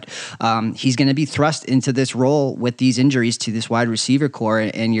benched, but he's going to be thrust into this role with these injuries to this wide receiver core,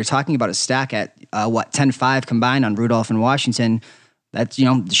 and you're talking about a stack at 10-5 combined on Rudolph and Washington. That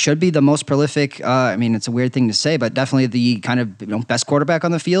should be the most prolific. It's a weird thing to say, but definitely the kind of best quarterback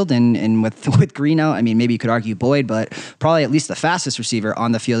on the field. And with Green out, maybe you could argue Boyd, but probably at least the fastest receiver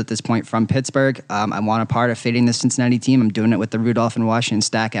on the field at this point from Pittsburgh. I want a part of fading the Cincinnati team. I'm doing it with the Rudolph and Washington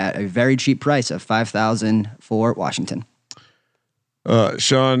stack at a very cheap price of $5,000 for Washington.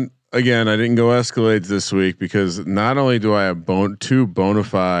 Sean, again, I didn't go escalades this week because not only do I have two bona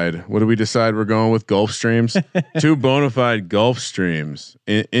fide, what do we decide we're going with? Gulf Streams, two bona fide Gulf Streams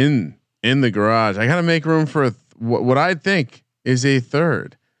in the garage. I got to make room for what I think is a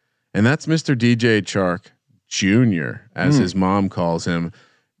third, and that's Mr. DJ Chark Jr., as his mom calls him.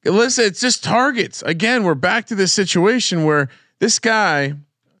 Listen, it's just targets. Again, we're back to this situation where this guy,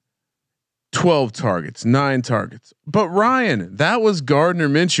 12 targets, 9 targets. But Ryan, that was Gardner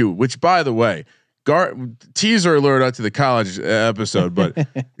Minshew, which, by the way, teaser alert out to the college episode, but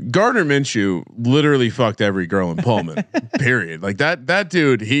Gardner Minshew literally fucked every girl in Pullman. Period. Like that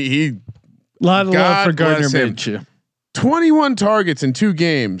dude, he a lot of love for Gardner Minshew. 21 targets in 2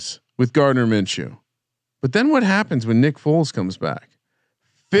 games with Gardner Minshew. But then what happens when Nick Foles comes back?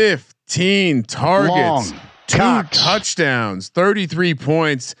 15 targets, 2 touchdowns, 33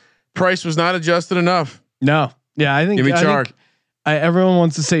 points. Price was not adjusted enough. No. Yeah. I think everyone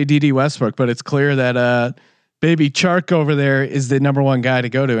wants to say DD Westbrook, but it's clear that baby Chark over there is the number one guy to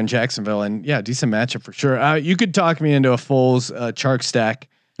go to in Jacksonville. And yeah, decent matchup for sure. You could talk me into a Foles Chark stack.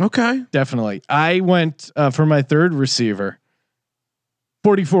 Okay. Definitely. I went for my third receiver,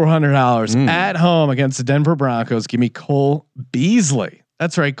 $4,400 at home against the Denver Broncos. Give me Cole Beasley.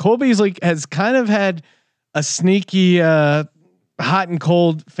 That's right. Cole Beasley has kind of had a sneaky, hot and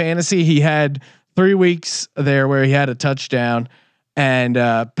cold fantasy. He had 3 weeks there where he had a touchdown, and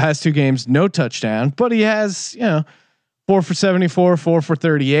past 2 games, no touchdown, but he has, 4 for 74, 4 for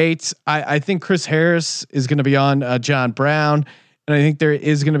 38. I think Chris Harris is going to be on John Brown, and I think there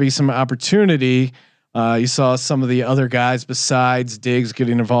is going to be some opportunity. You saw some of the other guys besides Diggs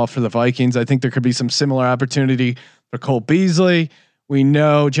getting involved for the Vikings. I think there could be some similar opportunity for Cole Beasley. We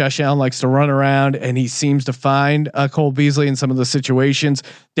know Josh Allen likes to run around, and he seems to find Cole Beasley in some of the situations.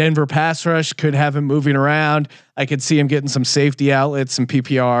 Denver pass rush could have him moving around. I could see him getting some safety outlets, some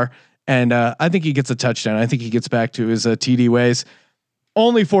PPR, and I think he gets a touchdown. I think he gets back to his TD ways.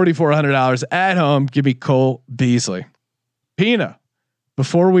 Only $4,400 at home. Give me Cole Beasley. Pina,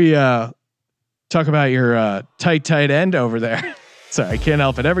 before we talk about your tight end over there. Sorry, I can't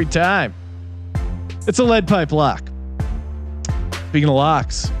help it every time. It's a lead pipe lock. Speaking of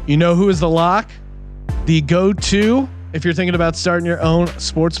locks, you know who is the lock? The go-to if you're thinking about starting your own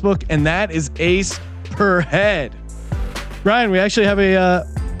sports book, and that is Ace Per Head. Ryan, we actually have a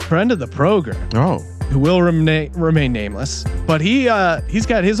friend of the program. Who will remain nameless, but he's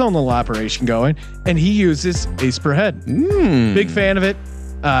got his own little operation going, and he uses Ace Per Head. Big fan of it.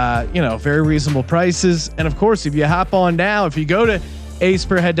 Very reasonable prices, and of course, if you hop on now, if you go to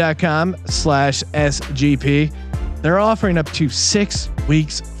aceperhead.com/SGP. They're offering up to 6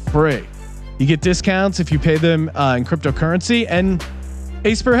 weeks free. You get discounts if you pay them in cryptocurrency, and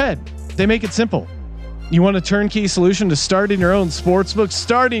Ace Per Head. They make it simple. You want a turnkey solution to starting your own sportsbook,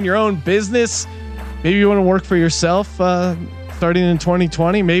 starting your own business. Maybe you want to work for yourself starting in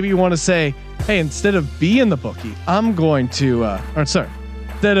 2020. Maybe you want to say, hey, instead of being the bookie, I'm going to,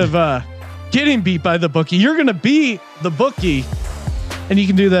 instead of getting beat by the bookie, you're going to be the bookie. And you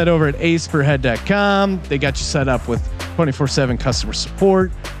can do that over at aceperhead.com. They got you set up with 24/7 customer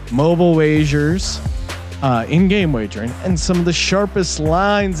support, mobile wagers, in-game wagering, and some of the sharpest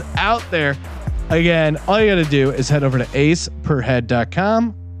lines out there. Again, all you got to do is head over to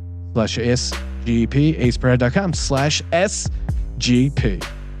aceperhead.com/SGP, aceperhead.com/SGP.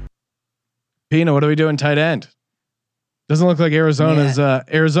 Pina, what are we doing tight end? Doesn't look like Arizona's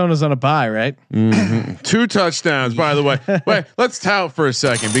on a bye, right? Mm-hmm. 2 touchdowns, by the way. Wait, let's tout for a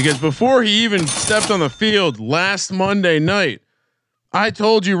second, because before he even stepped on the field last Monday night, I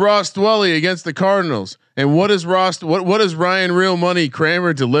told you Ross Dwelly against the Cardinals. And what does Ryan Real Money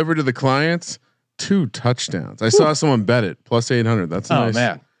Kramer deliver to the clients? 2 touchdowns. I saw someone bet it plus 800. That's nice.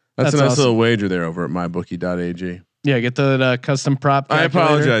 Man, that's a nice little wager there over at mybookie.ag. Yeah, get the custom prop. Calculator. I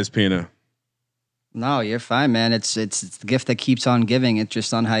apologize, Pina. No, you're fine, man. It's the gift that keeps on giving. It's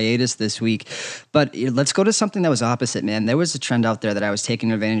just on hiatus this week. But let's go to something that was opposite, man. There was a trend out there that I was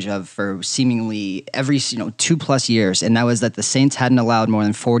taking advantage of for seemingly every 2+ years, and that was that the Saints hadn't allowed more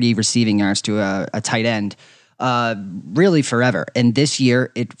than 40 receiving yards to a tight end. Really forever. And this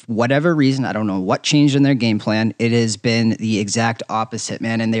year, whatever reason, I don't know what changed in their game plan. It has been the exact opposite,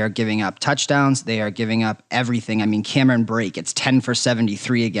 man. And they are giving up touchdowns. They are giving up everything. I mean, Cameron Brake, it's 10 for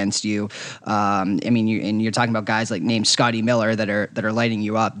 73 against you. You're talking about guys like named Scotty Miller that are lighting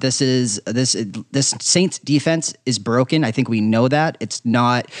you up. This Saints defense is broken. I think we know that. It's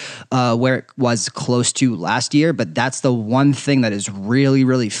not where it was close to last year, but that's the one thing that is really,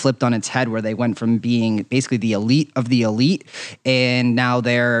 really flipped on its head, where they went from being basically the elite of the elite, and now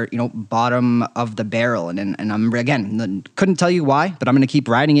they're bottom of the barrel. And I'm again couldn't tell you why, but I'm going to keep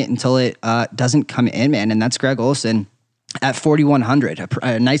riding it until it doesn't come in, man. And that's Greg Olsen at 4,100,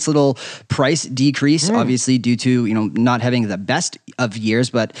 a nice little price decrease, obviously due to not having the best of years,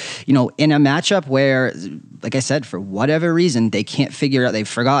 but in a matchup where, like I said, for whatever reason they can't figure out, they've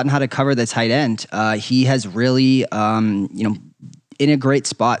forgotten how to cover the tight end. He has really in a great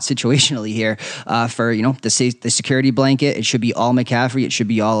spot situationally here for the security blanket. It should be all McCaffrey. It should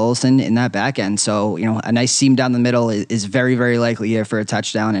be all Olsen in that back end. So a nice seam down the middle is very, very likely here for a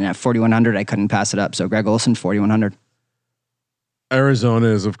touchdown. And at 4,100, I couldn't pass it up. So Greg Olsen, 4,100. Arizona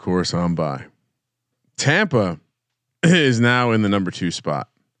is of course on bye. Tampa is now in the number 2 spot,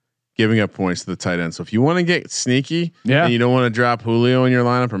 giving up points to the tight end. So if you want to get sneaky, and you don't want to drop Julio in your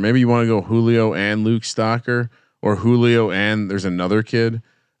lineup, or maybe you want to go Julio and Luke Stocker, or Julio and there's another kid.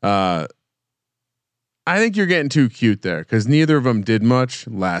 I think you're getting too cute there, because neither of them did much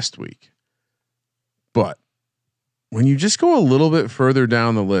last week. But when you just go a little bit further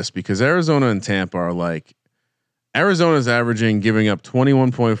down the list, because Arizona and Tampa are like, Arizona's averaging giving up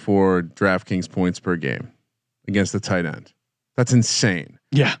 21.4 DraftKings points per game against the tight end. That's insane.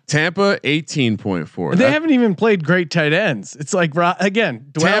 Yeah. Tampa 18.4. They haven't even played great tight ends. It's like, again,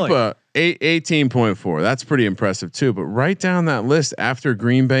 dwelling. Tampa 18.4. That's pretty impressive too. But right down that list after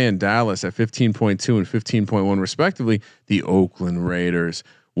Green Bay and Dallas at 15.2 and 15.1 respectively, the Oakland Raiders.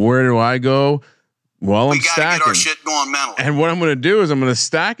 Where do I go? Well, I'm stacking. Get our shit going mentally. And what I'm going to do is I'm going to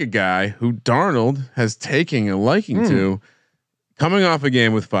stack a guy who Darnold has taken a liking to, coming off a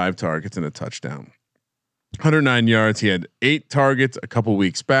game with 5 targets and a touchdown. 109 yards. He had 8 targets a couple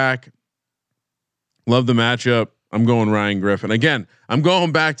weeks back. Love the matchup. I'm going Ryan Griffin. Again, I'm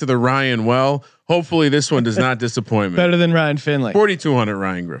going back to the Ryan well. Hopefully this one does not disappoint me. Better than Ryan Finley. 4,200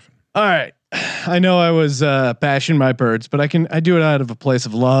 Ryan Griffin. All right. I know I was bashing my birds, but I do it out of a place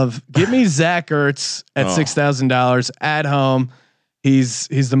of love. Give me Zach Ertz at $6,000 at home. He's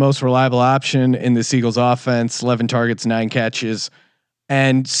the most reliable option in this Eagles offense. 11 targets, 9 catches.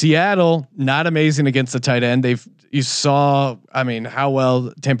 And Seattle, not amazing against the tight end. You saw, how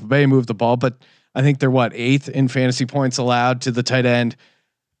well Tampa Bay moved the ball, but I think they're 8th in fantasy points allowed to the tight end.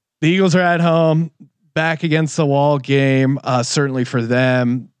 The Eagles are at home, back against the wall game. Certainly for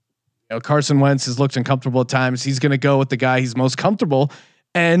them, Carson Wentz has looked uncomfortable at times. He's going to go with the guy he's most comfortable,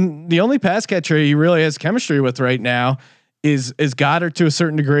 and the only pass catcher he really has chemistry with right now is Goddard to a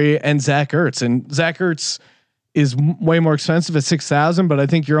certain degree, and Zach Ertz. And Zach Ertz is way more expensive at 6,000, but I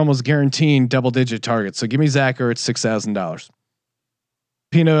think you're almost guaranteeing double-digit targets. So give me Zach Ertz, $6,000.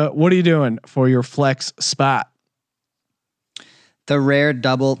 Pina, what are you doing for your flex spot? The rare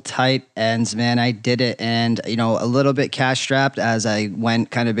double tight ends, man. I did it, and a little bit cash strapped as I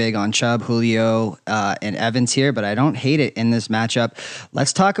went kind of big on Chubb, Julio, and Evans here, but I don't hate it in this matchup.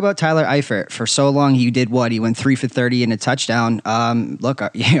 Let's talk about Tyler Eifert. For so long, he did what? He went 3 for 30 and a touchdown. Look,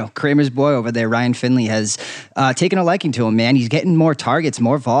 Kramer's boy over there, Ryan Finley, has taken a liking to him, man. He's getting more targets,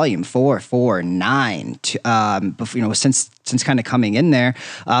 more volume, 4, 9, since kind of coming in there,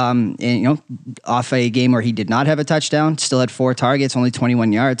 and off a game where he did not have a touchdown, still had 4 targets, only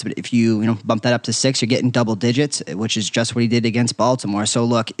 21 yards. But if you bump that up to 6, you're getting double digits, which is just what he did against Baltimore. So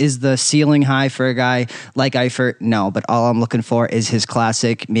look, is the ceiling high for a guy like Eifert? No, but all I'm looking for is his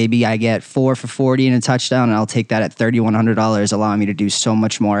classic. Maybe I get 4 for 40 and a touchdown, and I'll take that at $3,100, allowing me to do so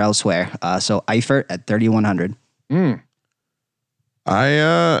much more elsewhere. So Eifert at $3,100.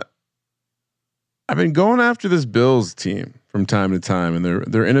 I've been going after this Bills team from time to time, and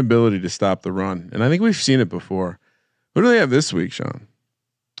their inability to stop the run. And I think we've seen it before. Who do they have this week, Sean?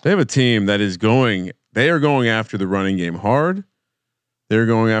 They have a team that is going. They are going after the running game hard. They're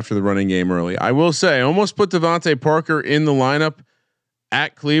going after the running game early. I will say, I almost put Devontae Parker in the lineup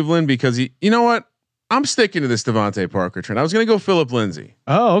at Cleveland because you know what? I'm sticking to this Devontae Parker trend. I was going to go Phillip Lindsay.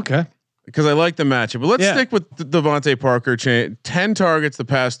 Oh, okay. Because I like the matchup, but let's stick with Devontae Parker. 10 targets the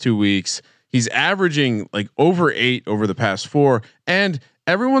past 2 weeks. He's averaging like over 8 over the past 4. And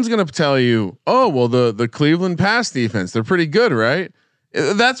everyone's going to tell you, oh, well, the Cleveland pass defense, they're pretty good, right?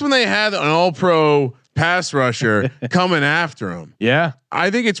 That's when they had an all-pro pass rusher coming after him. Yeah. I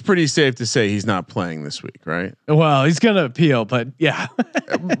think it's pretty safe to say he's not playing this week, right? Well, he's going to appeal, but yeah.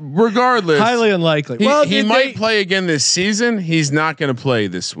 Regardless, highly unlikely. He might play again this season. He's not going to play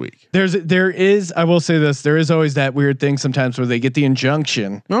this week. There is, I will say this, there is always that weird thing sometimes where they get the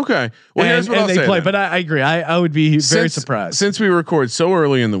injunction. Okay. Well, here's what I'll say. Play, but I agree. I would be very surprised. Since we record so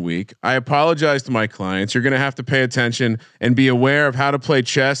early in the week, I apologize to my clients. You're going to have to pay attention and be aware of how to play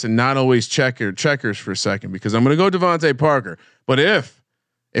chess and not always checkers for a second, because I'm going to go Devontae Parker. But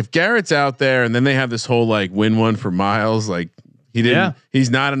if Garrett's out there and then they have this whole like win one for Myles, like he's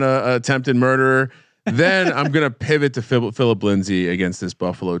not an attempted murderer, then I'm going to pivot to Phillip Lindsay against this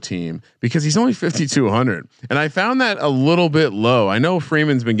Buffalo team because he's only 5,200. And I found that a little bit low. I know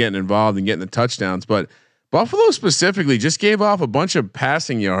Freeman's been getting involved and getting the touchdowns, but Buffalo specifically just gave off a bunch of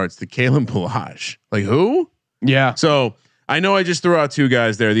passing yards to Kalen Ballage. Like who? Yeah. So I know I just threw out 2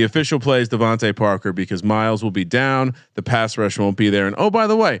 guys there. The official play is Devontae Parker because Myles will be down. The pass rush won't be there. And oh, by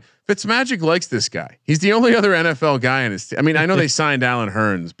the way, Fitzmagic likes this guy. He's the only other NFL guy in his team. I mean, I know they signed Allen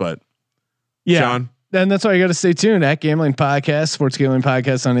Hurns, but Sean? And that's why you got to stay tuned at Gambling Podcast, Sports Gambling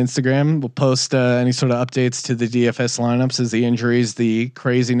Podcast on Instagram. We'll post any sort of updates to the DFS lineups as the injuries, the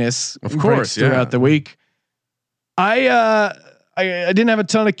craziness, of course, throughout the week. I didn't have a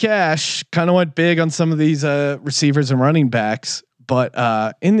ton of cash. Kind of went big on some of these receivers and running backs, but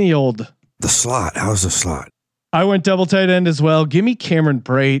in the slot, how's the slot? I went double tight end as well. Give me Cameron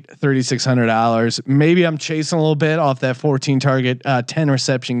Brate, $3,600. Maybe I'm chasing a little bit off that 14 target, 10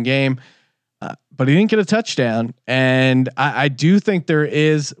 reception game, but he didn't get a touchdown. And I do think there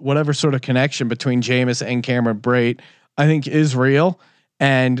is whatever sort of connection between Jameis and Cameron Brate, I think is real.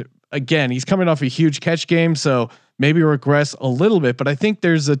 And again, he's coming off a huge catch game, so maybe regress a little bit, but I think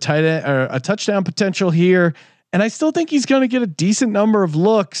there's a tight end or a touchdown potential here. And I still think he's going to get a decent number of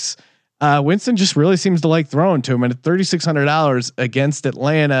looks. Winston just really seems to like throwing to him, and at $3,600 against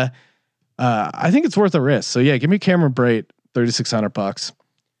Atlanta, I think it's worth a risk. So yeah, give me Cameron Brate, $3,600.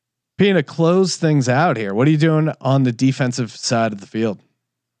 Pina, to close things out here, what are you doing on the defensive side of the field?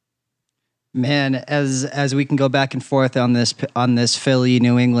 Man, as we can go back and forth on this Philly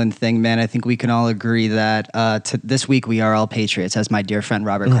New England thing, man, I think we can all agree that this week we are all Patriots, as my dear friend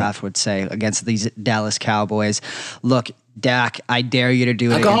Robert Kraft would say, against these Dallas Cowboys. Look, Dak, I dare you to do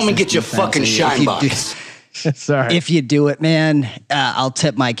it. Now go home and get your fucking shine box. Sorry. If you do it, man, I'll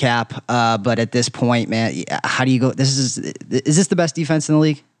tip my cap. But at this point, man, how do you go? Is this the best defense in the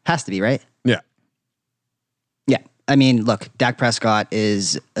league? Has to be, right? Yeah. Yeah. I mean, look, Dak Prescott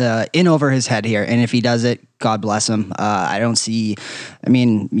is in over his head here, and if he does it, God bless him. I don't see. I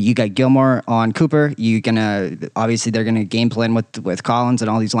mean, you got Gilmore on Cooper. Obviously they're gonna game plan with Collins and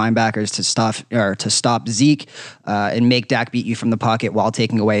all these linebackers to stop Zeke and make Dak beat you from the pocket while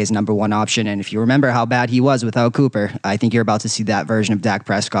taking away his number one option. And if you remember how bad he was without Cooper, I think you're about to see that version of Dak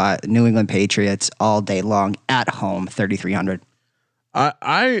Prescott, New England Patriots, all day long at home, 3,300.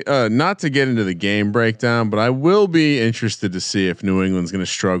 I not to get into the game breakdown, but I will be interested to see if New England's going to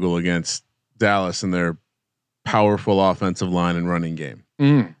struggle against Dallas and their powerful offensive line and running game.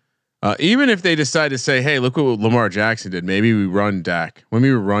 Even if they decide to say, "Hey, look what Lamar Jackson did. Maybe we run Dak. Maybe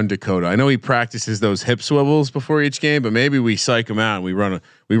we run Dakota." I know he practices those hip swivels before each game, but maybe we psych him out and we run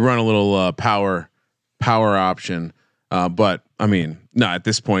a little power option. But I mean, no, at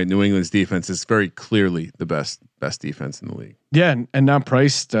this point, New England's defense is very clearly the best defense in the league. Yeah, and not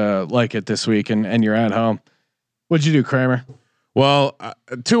priced like it this week, and you're at home. What'd you do, Kramer? Well,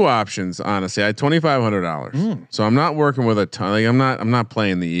 2 options, honestly. I had $2,500, so I'm not working with a ton. Like, I'm not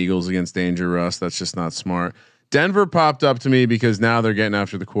playing the Eagles against Danger Russ. That's just not smart. Denver popped up to me because now they're getting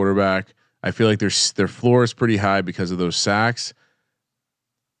after the quarterback. I feel like their floor is pretty high because of those sacks.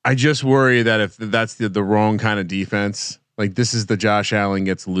 I just worry that if that's the wrong kind of defense, like this is the Josh Allen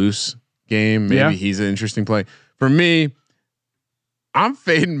gets loose game. Maybe he's an interesting play for me. I'm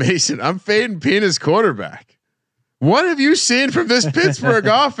fading Mason. I'm fading Pina's quarterback. What have you seen from this Pittsburgh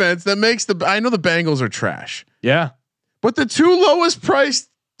offense that makes I know the Bengals are trash. Yeah. But the 2 lowest priced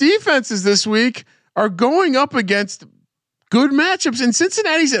defenses this week are going up against good matchups, and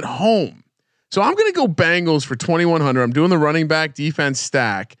Cincinnati's at home. So I'm going to go Bengals for 2,100. I'm doing the running back defense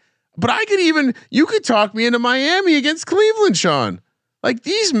stack, but you could talk me into Miami against Cleveland, Sean. Like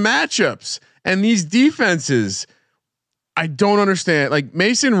these matchups and these defenses, I don't understand. Like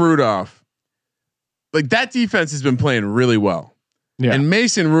Mason Rudolph, like that defense has been playing really well. Yeah. And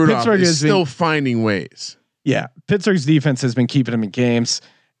Mason Rudolph is still finding ways. Yeah. Pittsburgh's defense has been keeping him in games.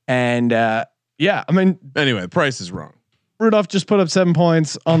 And yeah, I mean, anyway, the price is wrong. Rudolph just put up 7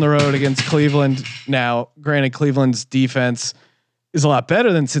 points on the road against Cleveland. Now, granted, Cleveland's defense is a lot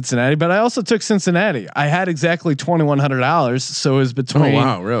better than Cincinnati, but I also took Cincinnati. I had exactly $2,100, so it was between. Oh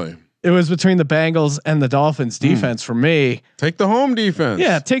wow, really? It was between the Bengals and the Dolphins defense for me. Take the home defense.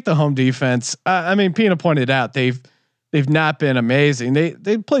 Yeah, take the home defense. I mean, Pina pointed out they've not been amazing.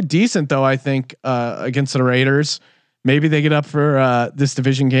 They played decent though. I think against the Raiders. Maybe they get up for this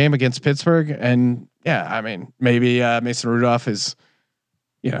division game against Pittsburgh, and yeah, I mean, maybe Mason Rudolph is,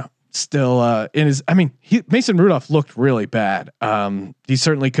 still in his. I mean, Mason Rudolph looked really bad. He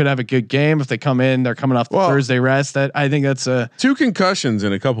certainly could have a good game if they come in. They're coming off the Thursday rest. That I think that's 2 concussions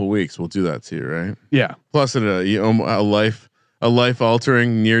in a couple weeks will do that to you, right? Yeah. Plus a life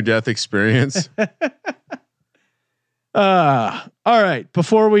altering near death experience. All right.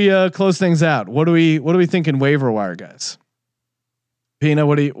 Before we close things out, what do we think in waiver wire, guys? Pina,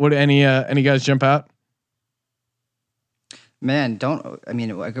 what any guys jump out? Man,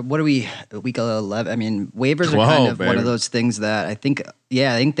 what are we week 11? I mean, waivers are kind of one of those things that I think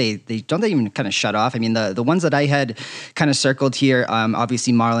they don't even kind of shut off. I mean, the ones that I had kind of circled here,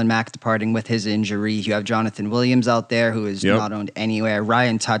 obviously Marlon Mack departing with his injury. You have Jonathan Williams out there who is not owned anywhere.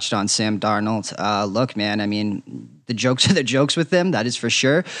 Ryan touched on Sam Darnold. Look, man, I mean, the jokes are the jokes with them, that is for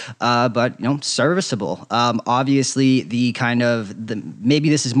sure. But serviceable. Obviously maybe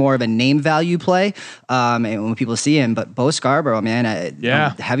this is more of a name value play. And when people see him, but Bo Scarborough, man,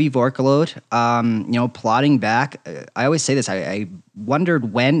 heavy workload, plotting back. I always say this, I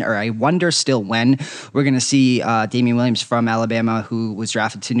wonder still when we're going to see Damian Williams from Alabama, who was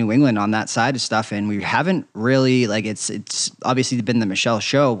drafted to New England on that side of stuff. And we haven't really it's obviously been the Michelle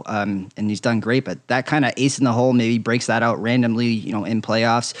show and he's done great, but that kind of ace in the hole maybe breaks that out randomly, in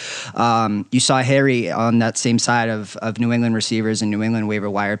playoffs. You saw Harry on that same side of New England receivers, and New England waiver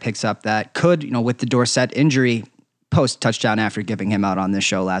wire picks up that could, with the Dorsett injury, post touchdown after giving him out on this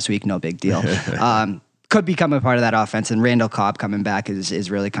show last week. No big deal. Could become a part of that offense, and Randall Cobb coming back is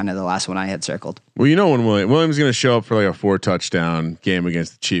really kind of the last one I had circled. Well, when Williams is going to show up for like a 4 touchdown game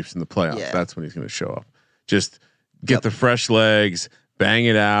against the Chiefs in the playoffs, that's when he's going to show up. Just get the fresh legs, bang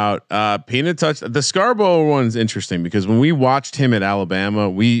it out. Peanut touch. The Scarborough one's interesting because when we watched him at Alabama,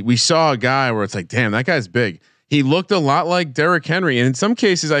 we saw a guy where it's like, damn, that guy's big. He looked a lot like Derrick Henry, and in some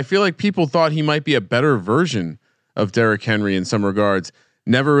cases, I feel like people thought he might be a better version of Derrick Henry in some regards.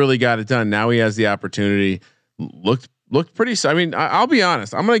 Never really got it done. Now he has the opportunity. Looked pretty. I mean, I'll be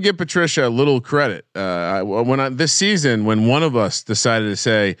honest. I'm going to give Patricia a little credit. This season, when one of us decided to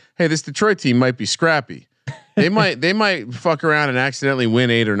say, "Hey, this Detroit team might be scrappy. They might fuck around and accidentally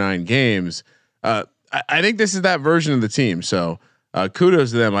win 8 or 9 games." I think this is that version of the team. So kudos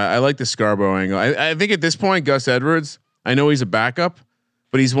to them. I like the Scarborough angle. I think at this point, Gus Edwards. I know he's a backup.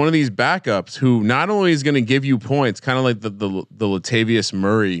 But he's one of these backups who not only is going to give you points, kind of like the Latavius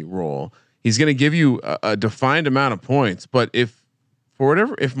Murray role. He's going to give you a defined amount of points. But if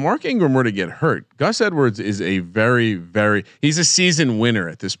Mark Ingram were to get hurt, Gus Edwards is a he's a season winner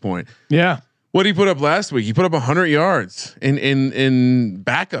at this point. Yeah. What he put up last week, he put up 100 yards in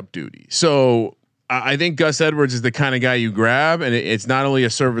backup duty. So I think Gus Edwards is the kind of guy you grab, and it's not only a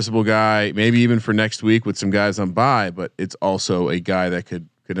serviceable guy, maybe even for next week with some guys on bye, but it's also a guy that could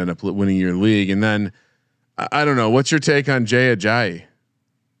end up winning your league. And then I don't know, what's your take on Jay Ajayi?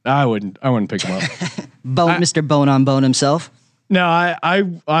 I wouldn't pick him up. Mr. Bone on Bone himself. No,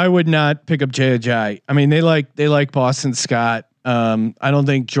 I would not pick up Jay Ajayi. I mean, they like Boston Scott. I don't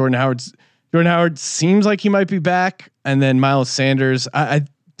think Jordan Howard seems like he might be back, and then Miles Sanders.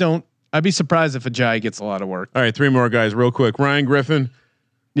 I'd be surprised if Ajayi gets a lot of work. All right, 3 more guys real quick. Ryan Griffin.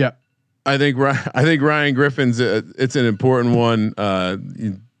 Yeah. I think Ryan Griffin's it's an important one.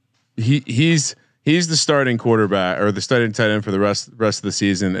 He's the starting quarterback or the starting tight end for the rest of the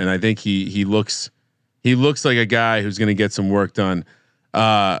season, and I think he looks like a guy who's going to get some work done.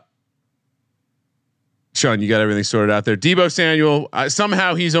 Sean, you got everything sorted out there. Deebo Samuel,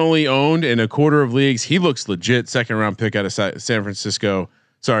 somehow he's only owned in a quarter of leagues. He looks legit. 2nd round pick out of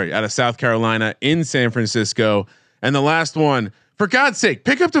out of South Carolina in San Francisco. And the last one, for God's sake,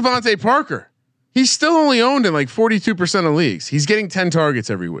 pick up Devontae Parker. He's still only owned in like 42% of leagues. He's getting 10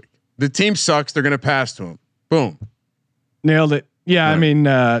 targets every week. The team sucks. They're going to pass to him. Boom. Nailed it. Yeah. Right. I mean,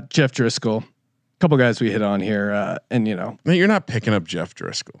 Jeff Driscoll, a couple guys we hit on here. And you're not picking up Jeff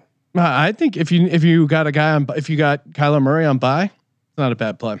Driscoll. I think if you got a guy if you got Kyler Murray on bye, it's not a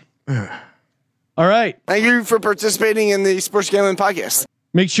bad play. All right. Thank you for participating in the Sports Gambling Podcast.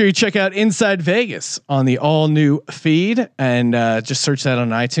 Make sure you check out Inside Vegas on the all new feed and just search that on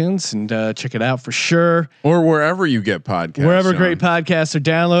iTunes and check it out for sure. Or wherever you get podcasts. Wherever great podcasts are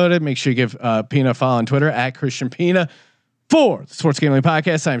downloaded. Make sure you give Pina a follow on Twitter at Christian Pina. For the Sports Gambling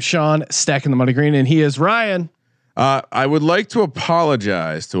Podcast, I'm Sean, stacking the money green, and he is Ryan. I would like to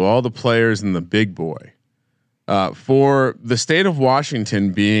apologize to all the players in the big boy for the state of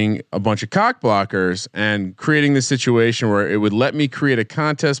Washington being a bunch of cock blockers and creating this situation where it would let me create a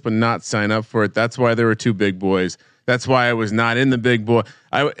contest but not sign up for it. That's why there were 2 big boys. That's why I was not in the big boy.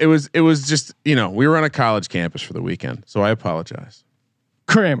 It was just, we were on a college campus for the weekend. So I apologize.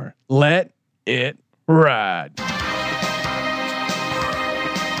 Kramer, let it ride.